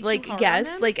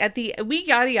yes, like we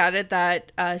yada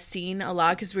that scene a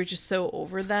lot because we were just so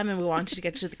over them and we wanted to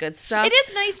get to the good stuff. It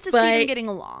is nice to see them getting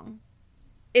along.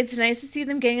 It's nice to see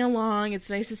them getting along. It's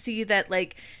nice to see that,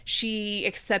 like, Gale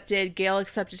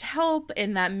accepted help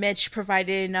and that Mitch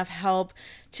provided enough help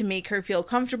to make her feel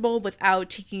comfortable without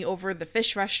taking over the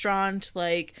fish restaurant.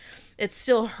 Like, it's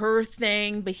still her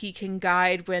thing, but he can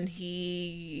guide when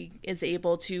he is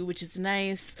able to, which is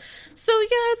nice. So, yeah,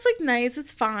 it's, like, nice.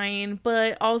 It's fine.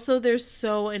 But also they're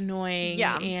so annoying.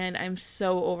 Yeah. And I'm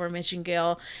so over Mitch and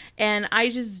Gale. And I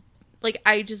just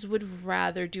would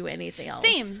rather do anything else.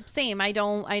 Same. I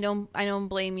don't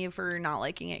blame you for not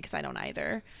liking it because I don't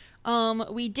either.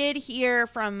 We did hear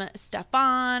from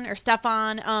Stefan.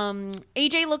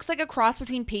 AJ looks like a cross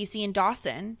between Pacey and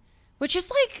Dawson, which is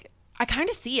like, I kind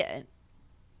of see it.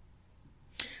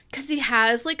 Because he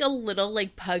has like a little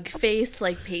like pug face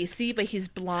like Pacey, but he's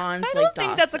blonde like Dawson. I don't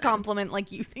think that's a compliment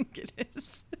like you think it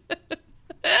is.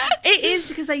 It is,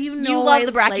 because you love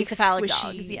the brachycephalic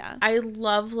dogs. Yeah, I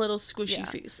love little squishy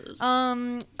faces.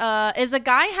 Is a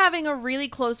guy having a really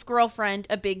close girlfriend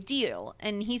a big deal?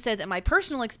 And he says, in my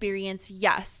personal experience,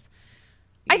 yes.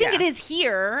 I think it is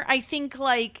here. I think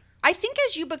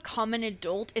as you become an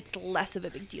adult, it's less of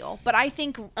a big deal. But I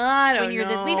think we've had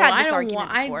this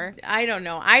argument before. I don't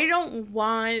know. I don't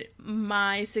want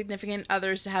my significant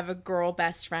others to have a girl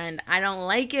best friend. I don't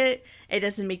like it. It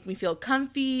doesn't make me feel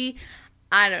comfy.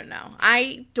 I don't know.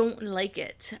 I don't like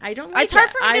it. It's hard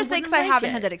for me to say because I haven't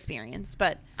had that experience,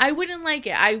 but I wouldn't like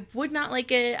it. I would not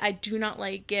like it. I do not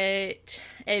like it.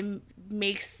 It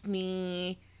makes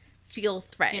me feel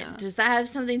threatened. Yeah. Does that have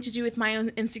something to do with my own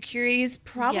insecurities?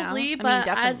 Probably, but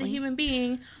as a human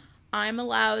being, I'm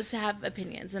allowed to have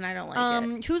opinions, and I don't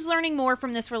like it. Who's learning more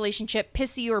from this relationship,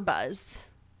 Pissy or Buzz?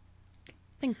 I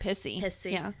think Pissy.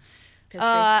 Yeah.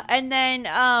 And then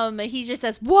he just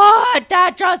says, "What?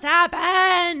 That just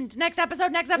happened. Next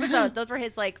episode. Those were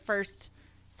his like first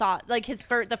thought, like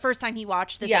the first time he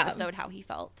watched this episode, how he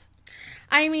felt.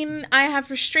 I mean, I have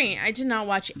restraint. I did not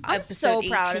watch episode 18.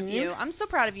 Proud of you. I'm so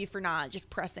proud of you for not just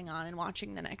pressing on and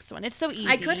watching the next one. It's so easy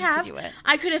to do it.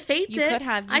 I could have faked it.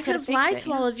 I could have lied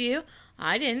to all of you.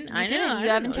 I didn't. You didn't. You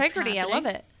have integrity. I love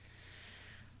it.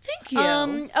 Thank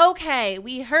you. Okay,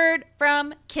 we heard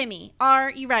from Kimmy.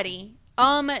 Are you ready?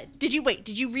 Did you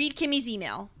read Kimmy's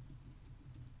email?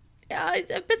 Yeah,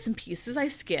 bits and pieces. I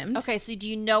skimmed. Okay, so do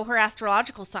you know her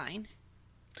astrological sign?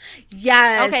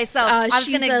 Yes. Okay, so I was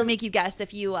going to make you guess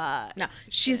if you... No,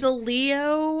 she's a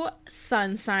Leo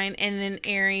sun sign and an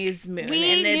Aries moon.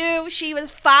 We knew she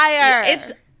was fire.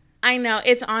 I know.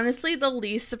 It's honestly the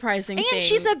least surprising thing. And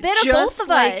she's a bit of both of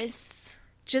us.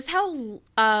 Just how...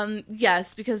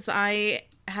 yes, because I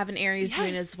have an Aries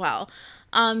moon as well.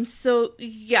 So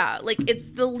yeah, like it's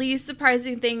the least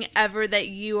surprising thing ever that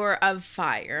you are of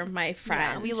fire, my friend.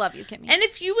 Yeah, we love you, Kimmy. And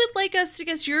if you would like us to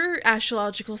guess your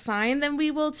astrological sign, then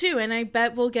we will too. And I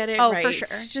bet we'll get it right. For sure.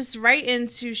 Just right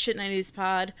into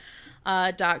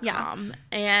shit90spod.com.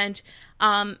 And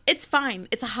it's fine.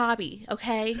 It's a hobby,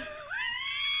 okay?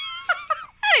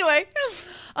 Anyway,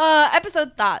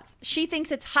 episode thoughts. She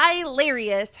thinks it's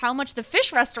hilarious how much the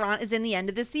fish restaurant is in the end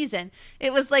of the season.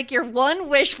 It was like your one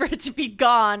wish for it to be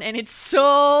gone, and it's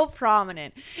so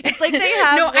prominent. It's like they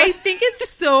have... No, I think it's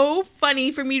so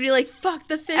funny for me to be like, fuck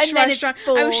the fish restaurant.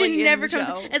 I wish it never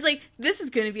comes... It's like, this is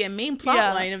going to be a main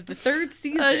plot line of the third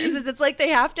season. She says it's like they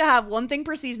have to have one thing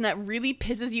per season that really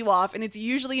pisses you off, and it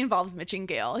usually involves Mitch and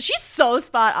Gail. She's so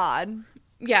spot on.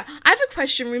 Yeah, I have a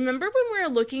question. Remember when we were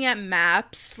looking at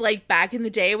maps, like back in the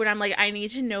day, when I'm like, I need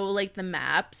to know like the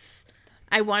maps.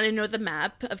 I want to know the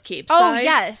map of Cape Side. Oh,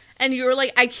 yes. And you were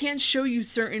like, I can't show you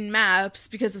certain maps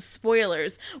because of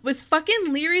spoilers. Was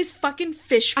fucking Leary's fucking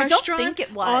fish restaurant I don't think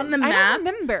it was. On the map? I don't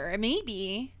remember.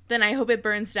 Maybe. Then I hope it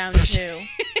burns down too.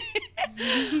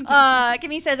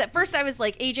 Kimmy says, at first I was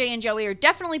like, AJ and Joey are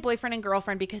definitely boyfriend and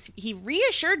girlfriend because he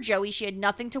reassured Joey she had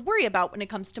nothing to worry about when it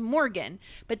comes to Morgan.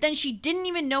 But then she didn't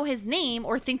even know his name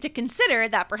or think to consider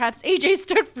that perhaps AJ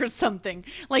stood for something.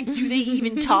 Like, do they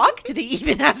even talk? Do they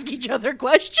even ask each other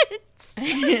questions?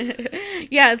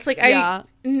 Yeah, it's like, I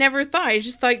never thought. I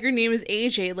just thought your name is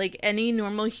AJ. Like, any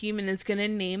normal human is going to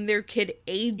name their kid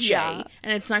AJ.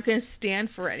 And it's not going to stand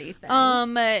for anything.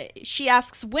 She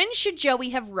asks, when should Joey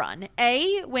have run?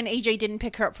 A, when AJ didn't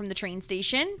pick her up from the train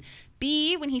station.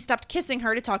 B, when he stopped kissing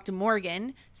her to talk to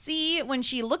Morgan. C, when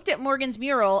she looked at Morgan's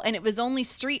mural and it was only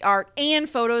street art and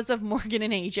photos of Morgan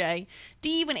and AJ.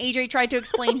 D, when AJ tried to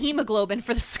explain hemoglobin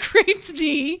for the scraped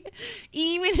knee.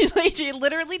 E, when AJ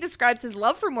literally describes his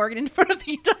love for Morgan in front of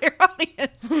the entire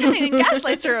audience and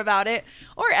gaslights her about it.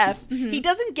 Or F, he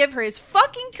doesn't give her his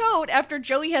fucking coat after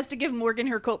Joey has to give Morgan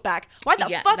her coat back. Why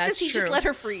the fuck does he just let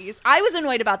her freeze? I was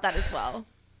annoyed about that as well.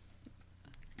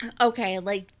 Okay,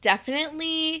 like,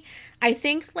 definitely, I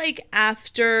think, like,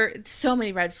 after so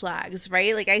many red flags,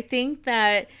 right? Like, I think,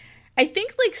 like,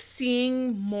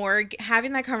 seeing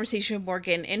having that conversation with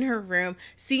Morgan in her room,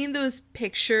 seeing those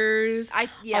pictures all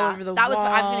over the wall. That was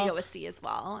what I was going to go with C as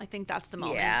well. I think that's the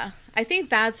moment. Yeah. I think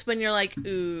that's when you're like,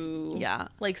 ooh. Yeah.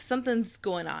 Like, something's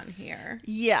going on here.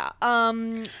 Yeah.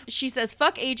 She says,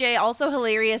 fuck AJ. Also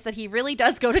hilarious that he really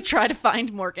does go to try to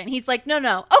find Morgan. He's like, no.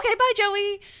 Okay, bye,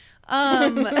 Joey. You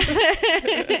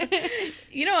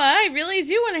know what? I really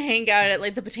do want to hang out at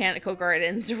like the botanical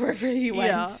gardens or wherever you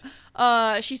went.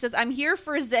 Yeah. She says, I'm here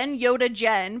for Zen Yoda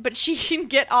Jen, but she can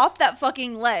get off that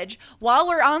fucking ledge. While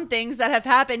we're on things that have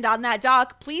happened on that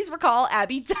dock, please recall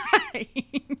Abby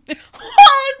dying.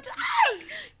 Oh, Doug!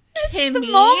 Kimmy.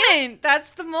 The moment.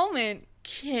 That's the moment.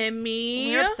 Kimmy.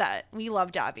 We're upset. We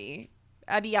loved Abby.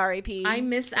 Abby R.I.P. I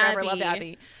miss Abby. Love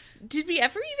Abby. Did we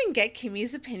ever even get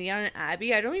Kimmy's opinion on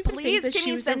Abby? I don't even think that Kimmy,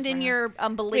 she was send in your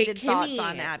belated thoughts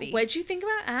on Abby. What'd you think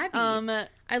about Abby?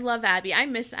 I love Abby. I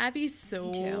miss Abby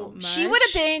so much. She would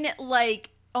have been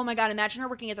like, oh my God, imagine her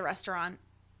working at the restaurant.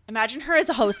 Imagine her as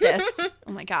a hostess.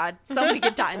 Oh my God, so many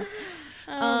good times.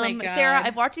 Oh my God. Sarah,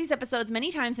 I've watched these episodes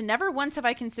many times and never once have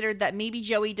I considered that maybe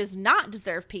Joey does not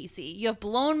deserve Pacey. You have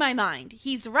blown my mind.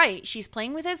 He's right. She's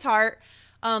playing with his heart.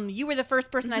 You were the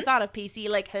first person I thought of, Pacey.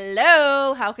 Like,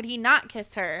 hello, how could he not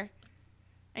kiss her?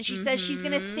 And she says she's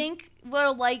going to think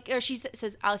we'll like, or she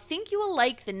says, I'll think you will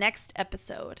like the next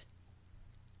episode.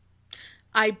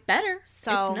 I better.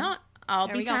 So, if not, I'll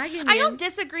be tagging you. I don't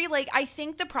disagree. Like, I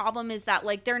think the problem is that,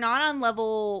 like, they're not on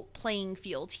level playing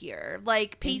field here.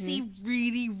 Like, Pacey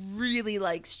really, really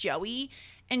likes Joey,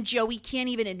 and Joey can't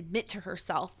even admit to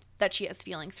herself that she has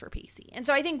feelings for Pacey. And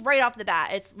so I think right off the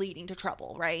bat, it's leading to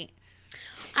trouble, right?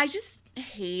 I just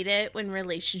hate it when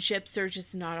relationships are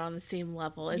just not on the same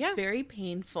level. It's very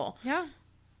painful. Yeah.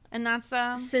 And that's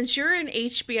since you're in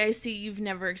HBIC, you've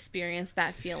never experienced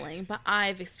that feeling, but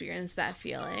I've experienced that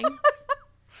feeling.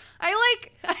 I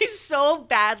so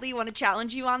badly want to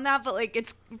challenge you on that, but like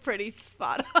it's pretty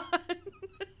spot on.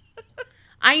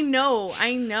 I know.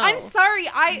 I'm sorry.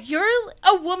 You're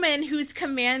a woman who's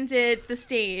commanded the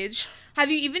stage. Have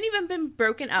you even been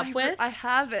broken up with? I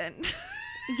haven't.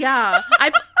 Yeah,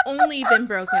 I've only been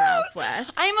broken up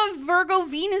with. I'm a Virgo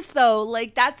Venus though.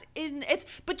 Like it's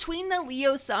between the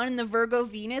Leo Sun and the Virgo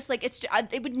Venus. Like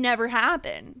it would never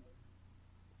happen.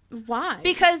 Why?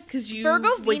 Because you Virgo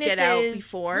would Venuses, get out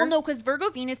before. Well, no, because Virgo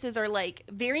Venuses are like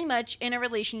very much in a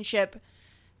relationship,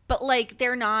 but like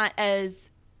they're not as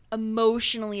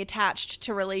emotionally attached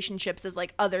to relationships as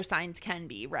like other signs can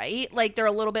be, right? Like they're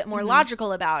a little bit more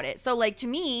logical about it. So like to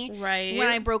me, right, when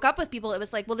I broke up with people, it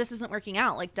was like, well, this isn't working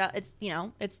out. Like it's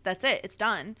that's it. It's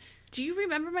done. Do you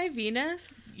remember my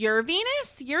Venus? Your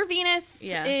Venus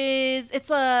is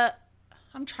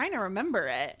I'm trying to remember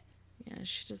it. Yeah,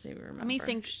 she doesn't even remember. Let me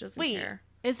think. She doesn't care.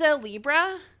 Is it a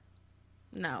Libra?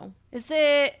 No. Is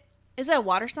it a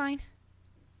water sign?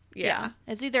 Yeah.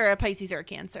 It's either a Pisces or a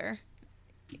Cancer.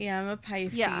 Yeah, I'm a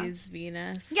Pisces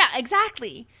Venus. Yeah,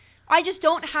 exactly. I just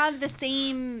don't have the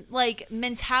same like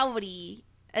mentality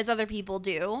as other people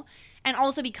do. And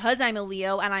also because I'm a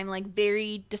Leo and I'm like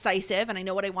very decisive and I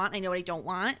know what I want, I know what I don't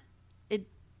want.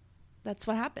 That's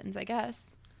what happens, I guess.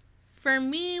 For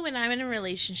me, when I'm in a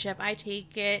relationship, I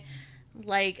take it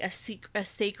like a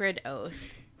sacred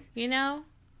oath. You know?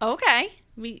 Okay.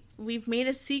 We've made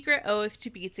a secret oath to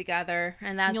be together,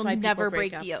 and that's You'll why people never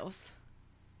break break up. the oath.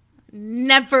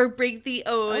 Never break the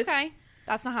oath. Okay.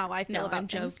 That's not how I feel about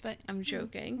things, but I'm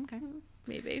joking. Okay.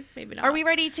 Maybe not. Are we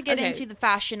ready to get into the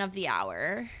fashion of the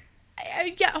hour?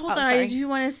 Yeah, hold on. Sorry. I do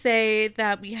want to say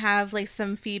that we have like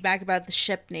some feedback about the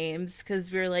ship names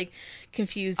because we were like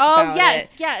confused about it.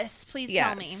 Yes. Please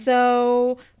tell me.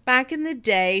 So back in the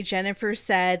day, Jennifer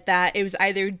said that it was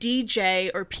either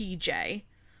DJ or PJ.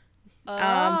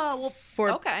 Okay.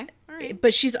 All right.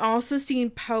 But she's also seen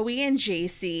Poey and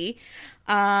JC.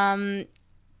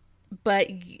 But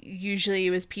usually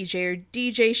it was PJ or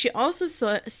DJ. She also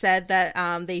said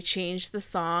that they changed the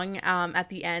song at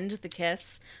the end, the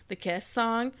kiss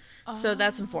song. So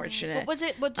that's unfortunate. What was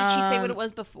it? What did she say? What it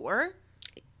was before?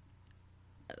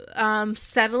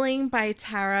 Settling by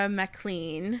Tara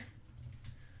McLean.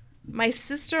 My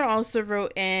sister also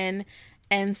wrote in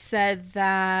and said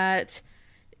that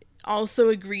also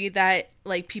agreed that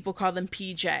like people call them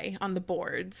PJ on the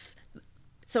boards.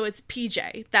 So it's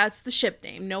PJ. That's the ship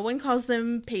name. No one calls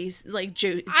them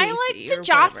JC. I like the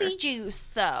Jossie Juice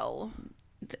though.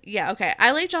 Yeah, okay.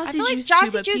 I like Jossie Juice. I feel like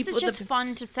Jossie Juice is just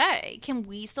fun to say. Can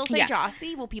we still say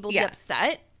Jossie? Will people be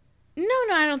upset? No,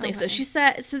 I don't think so. She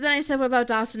said. So then I said, "What about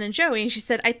Dawson and Joey?" And she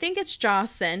said, "I think it's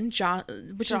Jawson,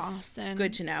 which is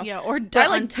good to know." Yeah, or but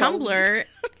on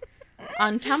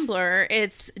Tumblr,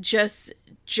 it's just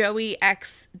Joey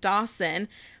X Dawson.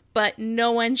 But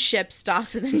no one ships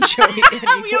Dawson and Joey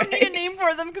anyway. We don't need a name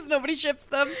for them because nobody ships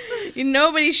them.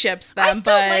 Nobody ships them. I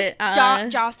still like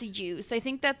Jossie Juice. I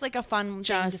think that's like a fun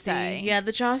thing to say. Yeah,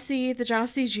 the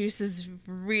Jossie Juice is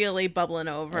really bubbling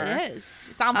over. It is.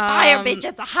 It's on fire, bitch.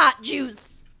 It's a hot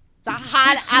juice. It's a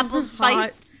hot apple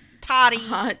spice toddy.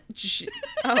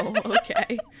 Oh,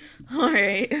 okay. All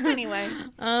right. Anyway.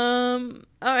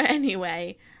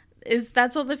 Anyway.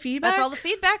 That's all the feedback? That's all the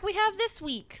feedback we have this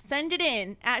week. Send it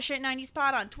in at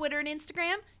Shit90spod on Twitter and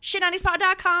Instagram,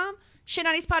 shit90spod.com,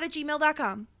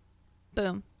 shit90spod@gmail.com.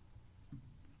 Boom.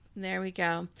 There we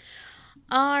go.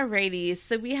 Alrighty,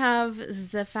 so we have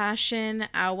the Fashion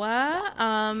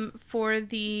Hour for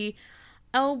the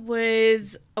Elle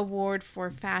Woods Award for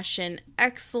Fashion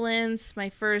Excellence. My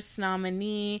first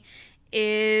nominee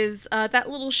is that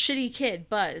little shitty kid,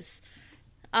 Buzz.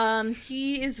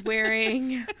 He is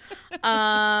wearing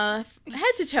head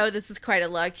to toe. This is quite a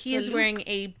look. He is wearing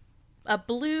a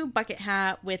blue bucket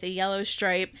hat with a yellow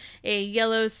stripe, a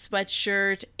yellow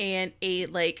sweatshirt, and a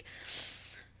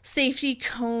safety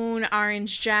cone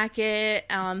orange jacket,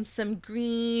 some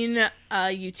green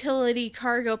utility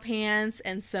cargo pants,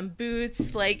 and some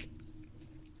boots.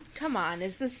 Come on,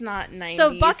 is this not 90s?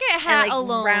 The bucket hat and,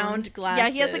 alone, round glasses. Yeah,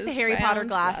 he has the Harry Potter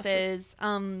glasses.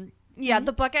 Yeah,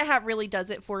 the bucket hat really does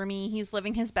it for me. He's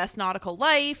living his best nautical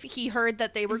life. He heard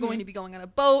that they were going to be going on a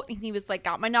boat, and he was like,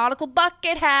 got my nautical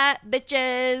bucket hat,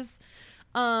 bitches.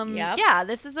 Yeah,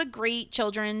 this is a great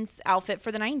children's outfit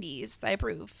for the 90s. I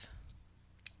approve.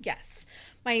 Yes.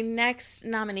 My next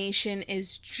nomination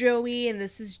is Joey, and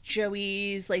this is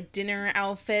Joey's dinner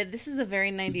outfit. This is a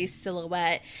very 90s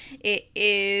silhouette. It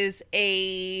is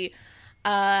a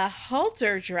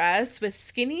halter dress with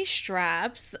skinny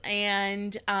straps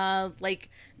and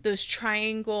those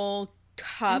triangle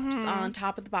cups on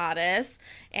top of the bodice,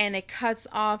 and it cuts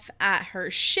off at her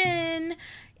shin,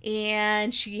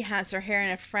 and she has her hair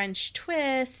in a French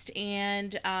twist,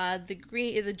 and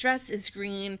the dress is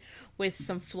green with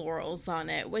some florals on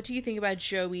it. What do you think about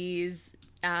Joey's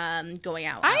going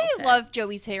out outfit? I love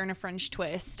Joey's hair in a French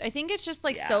twist. I think it's just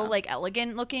so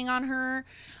elegant looking on her.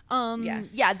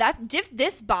 Yes. Yeah,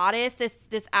 this bodice,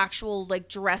 this actual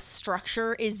dress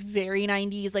structure is very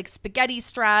 90s, spaghetti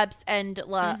straps and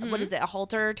what is it, a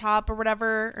halter top or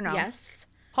whatever, or no? Yes.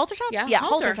 Halter top? Yeah,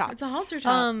 halter top. It's a halter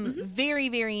top. Very,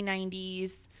 very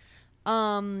 90s.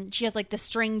 She has the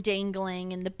string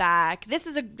dangling in the back. This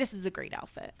is a great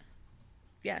outfit.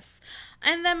 Yes.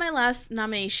 And then my last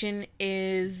nomination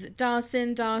is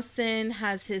Dawson. Dawson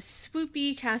has his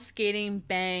swoopy cascading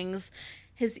bangs.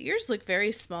 His ears look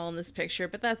very small in this picture,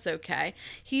 but that's okay.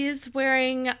 He's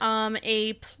wearing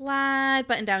a plaid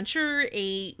button-down shirt,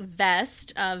 a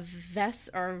vest. Vests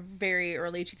are very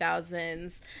early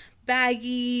 2000s.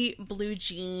 Baggy blue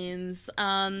jeans.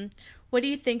 What do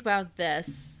you think about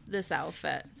this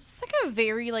outfit? It's a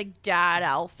very dad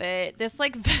outfit. This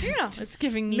vest it's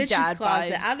giving me Mitch's dad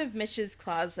closet, vibes. out of Mitch's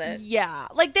closet. Yeah,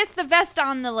 the vest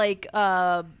on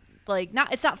the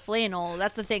it's not flannel.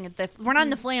 That's the thing. We're not in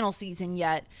the flannel season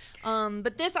yet.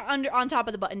 But this on top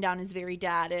of the button down is very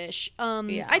daddish.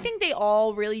 Yeah. I think they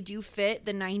all really do fit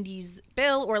the 90s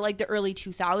bill or the early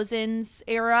 2000s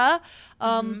era.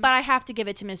 But I have to give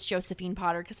it to Miss Josephine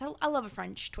Potter because I love a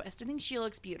French twist. I think she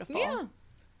looks beautiful. Yeah,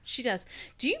 she does.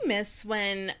 Do you miss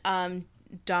when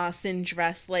Dawson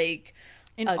dressed like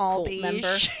an a all cult beige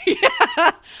member?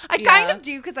 Yeah. I kind of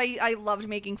do because I loved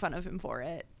making fun of him for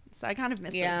it. So I kind of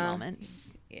miss those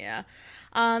moments. Yeah.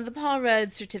 The Paul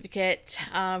Rudd certificate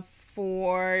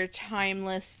for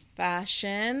timeless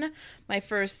fashion. My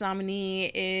first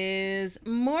nominee is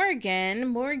Morgan.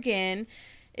 Morgan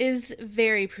is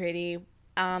very pretty.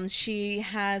 She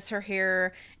has her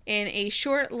hair in a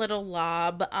short little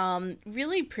lob.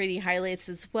 Really pretty highlights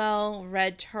as well.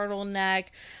 Red turtleneck,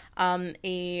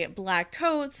 a black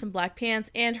coat, some black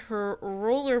pants, and her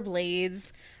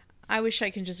rollerblades. I wish I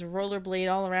could just rollerblade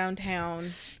all around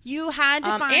town. You had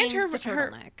to find the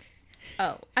turtleneck.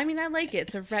 I like it.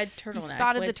 It's a red turtleneck. You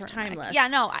spotted the turtleneck. Timeless. Yeah,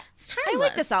 no, it's timeless. I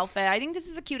like this outfit. I think this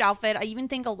is a cute outfit. I even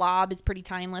think a lob is pretty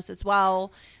timeless as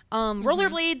well.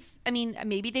 Rollerblades,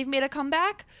 maybe they've made a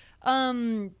comeback.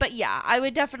 But yeah, I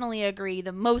would definitely agree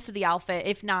that most of the outfit,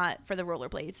 if not for the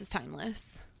rollerblades, is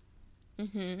timeless.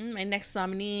 My next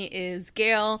nominee is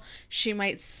Gail. She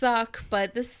might suck,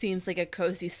 but this seems like a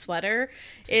cozy sweater.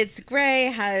 It's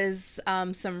gray, has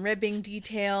some ribbing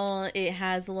detail. It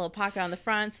has a little pocket on the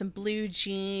front, some blue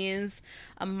jeans,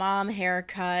 a mom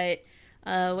haircut.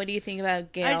 What do you think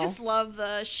about Gail? I just love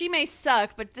she may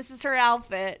suck, but this is her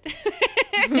outfit.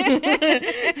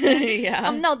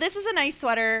 Yeah. No, this is a nice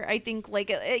sweater. I think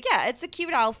it's a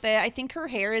cute outfit. I think her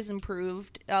hair is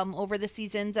improved over the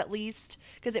seasons at least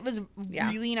because it was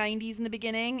really 90s in the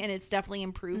beginning and it's definitely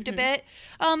improved a bit.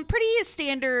 Pretty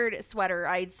standard sweater,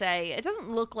 I'd say. It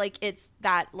doesn't look like it's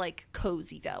that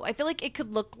cozy though. I feel like it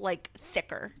could look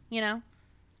thicker,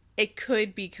 It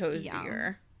could be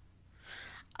cozier.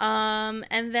 Yeah.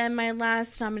 And then my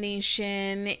last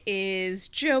nomination is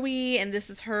Joey, and this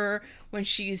is her when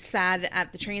she's sad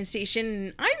at the train station.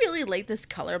 And I really like this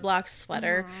color block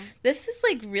sweater. This is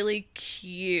like really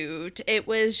cute. It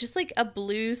was just like a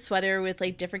blue sweater with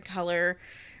like different color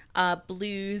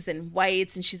blues and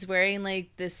whites, and she's wearing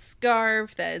like this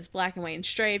scarf that is black and white and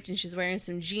striped, and she's wearing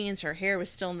some jeans. Her hair was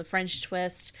still in the French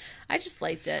twist. I just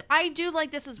liked it. I do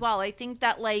like this as well. I think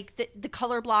that like the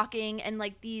color blocking and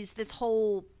like this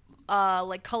whole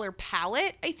like color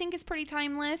palette I think is pretty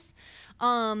timeless.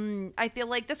 I feel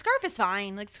like the scarf is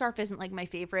fine. Like, scarf isn't like my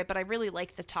favorite, but I really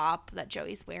like the top that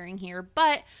Joey's wearing here.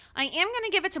 But I am going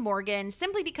to give it to Morgan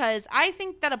simply because I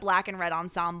think that a black and red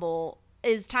ensemble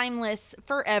is timeless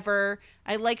forever.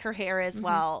 I like her hair as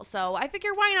well. So I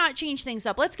figure why not change things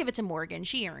up? Let's give it to Morgan.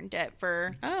 She earned it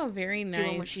for very nice.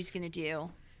 Doing what she's going to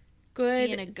do.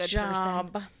 Being a good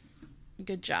job. person.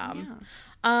 Good job.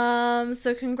 Yeah.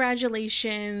 So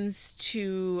congratulations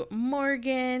to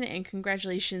Morgan and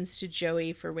congratulations to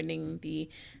Joey for winning the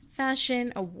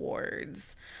fashion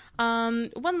awards.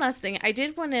 One last thing. I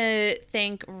did want to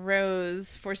thank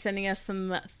Rose for sending us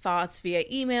some thoughts via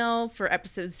email for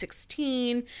episode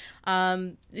 16.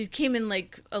 It came in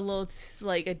like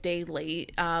a day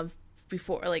late,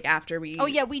 before, like after we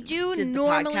we do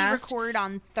normally record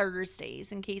on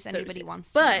Thursdays in case anybody wants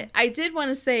to. But I did want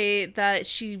to say that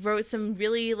she wrote some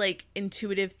really like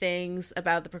intuitive things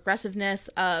about the progressiveness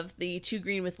of the Too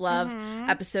Green with Love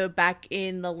episode back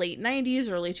in the late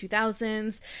 90s, early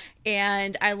 2000s,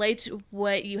 and I liked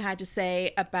what you had to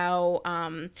say about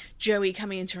Joey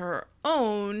coming into her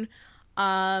own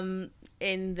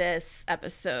in this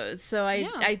episode. So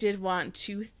I did want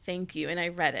to thank you, and I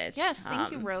read it. Yes,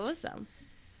 thank you, Rose. So.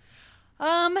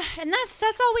 And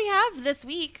that's all we have this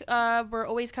week. We're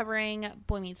always covering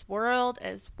Boy Meets World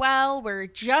as well. We're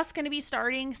just going to be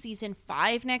starting season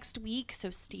 5 next week, so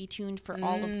stay tuned for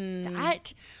all of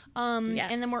that.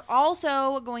 Yes. And then we're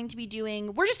also going to be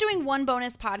we're just doing one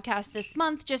bonus podcast this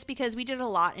month just because we did a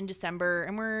lot in December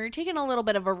and we're taking a little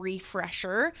bit of a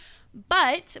refresher.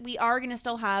 But we are going to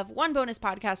still have one bonus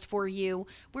podcast for you.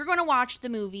 We're going to watch the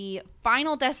movie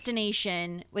Final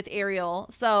Destination with Ariel.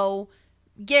 So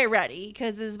get ready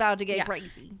because it's about to get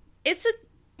crazy. It's a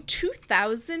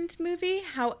 2000 movie.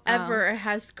 However, it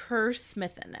has Kerr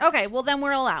Smith in it. Okay, well then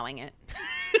we're allowing it.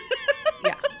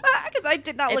 Yeah. Because I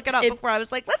did not look it up before. I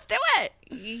was like, let's do it.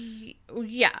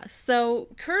 Yeah. So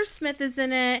Kerr Smith is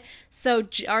in it. So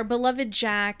our beloved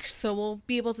Jack. So we'll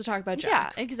be able to talk about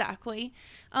Jack. Yeah, exactly.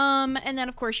 And then,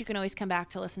 of course, you can always come back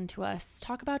to listen to us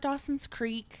talk about Dawson's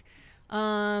Creek. You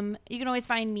can always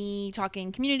find me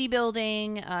talking community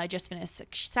building, just finished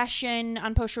Succession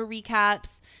on post show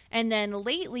recaps. And then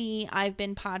lately I've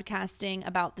been podcasting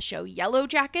about the show Yellow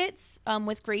Jackets,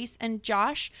 with Grace and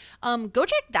Josh. Go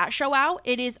check that show out.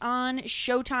 It is on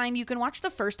Showtime. You can watch the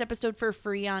first episode for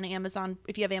free on Amazon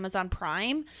if you have Amazon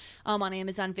Prime, on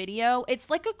Amazon Video. It's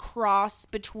like a cross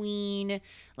between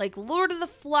like Lord of the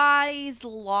Flies,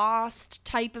 Lost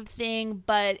type of thing,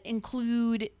 but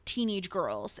include teenage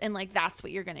girls. And like, that's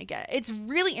what you're going to get. It's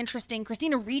really interesting.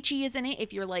 Christina Ricci is in it.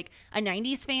 If you're like a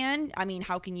 90s fan, I mean,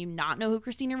 how can you not know who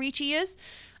Christina Ricci is?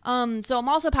 So I'm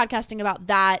also podcasting about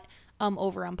that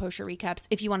over on Post Show Recaps.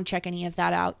 If you want to check any of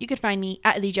that out, you could find me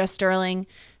at the Jess Sterling.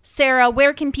 Sarah,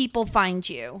 where can people find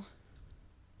you?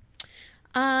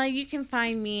 You can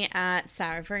find me at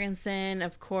Sarah Ferguson,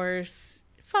 of course.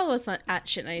 Follow us at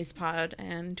Shit90spod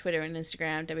and Twitter and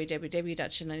Instagram,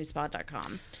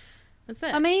 www.shit90spod.com. That's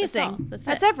it. Amazing.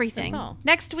 That's everything. That's all.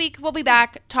 Next week, we'll be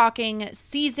back talking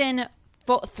season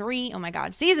 3. Oh my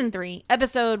God. Season 3,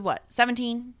 episode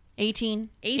 17?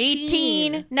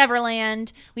 18.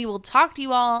 Neverland. We will talk to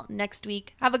you all next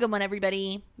week. Have a good one,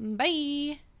 everybody.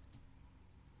 Bye.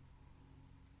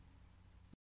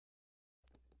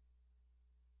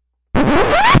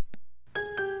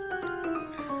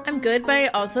 I'm good, but I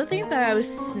also think that I was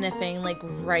sniffing like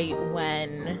right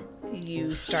when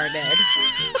you started.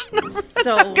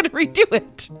 So I'm gonna redo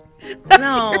it.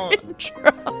 No.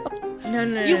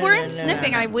 No. You weren't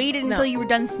sniffing. I waited until you were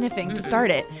done sniffing to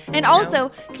start it. And also,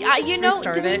 you know,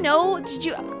 did we know?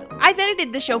 I've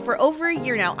edited the show for over a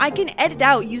year now. I can edit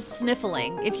out you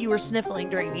sniffling if you were sniffling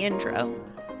during the intro.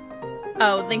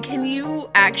 Oh, then can you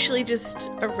actually just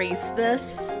erase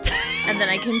this? And then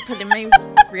I can put in my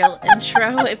real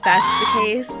intro if that's the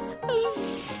case.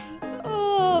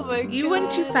 Oh my God. You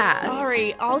went too fast.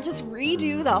 Sorry, I'll just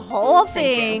redo the whole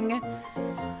thing.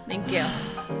 Thank you.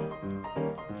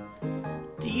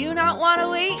 Do you not want to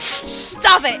wait?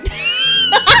 Stop it.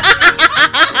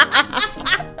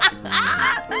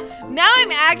 Now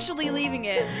I'm actually leaving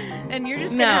it. And you're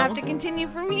just going to have to continue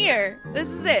from here. This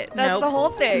is it. That's the whole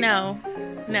thing. No.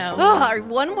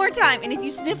 One more time. And if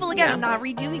you sniffle again, I'm not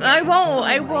redoing it. I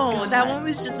won't. God. That one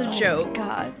was just a joke.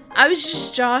 God. I was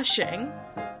just joshing.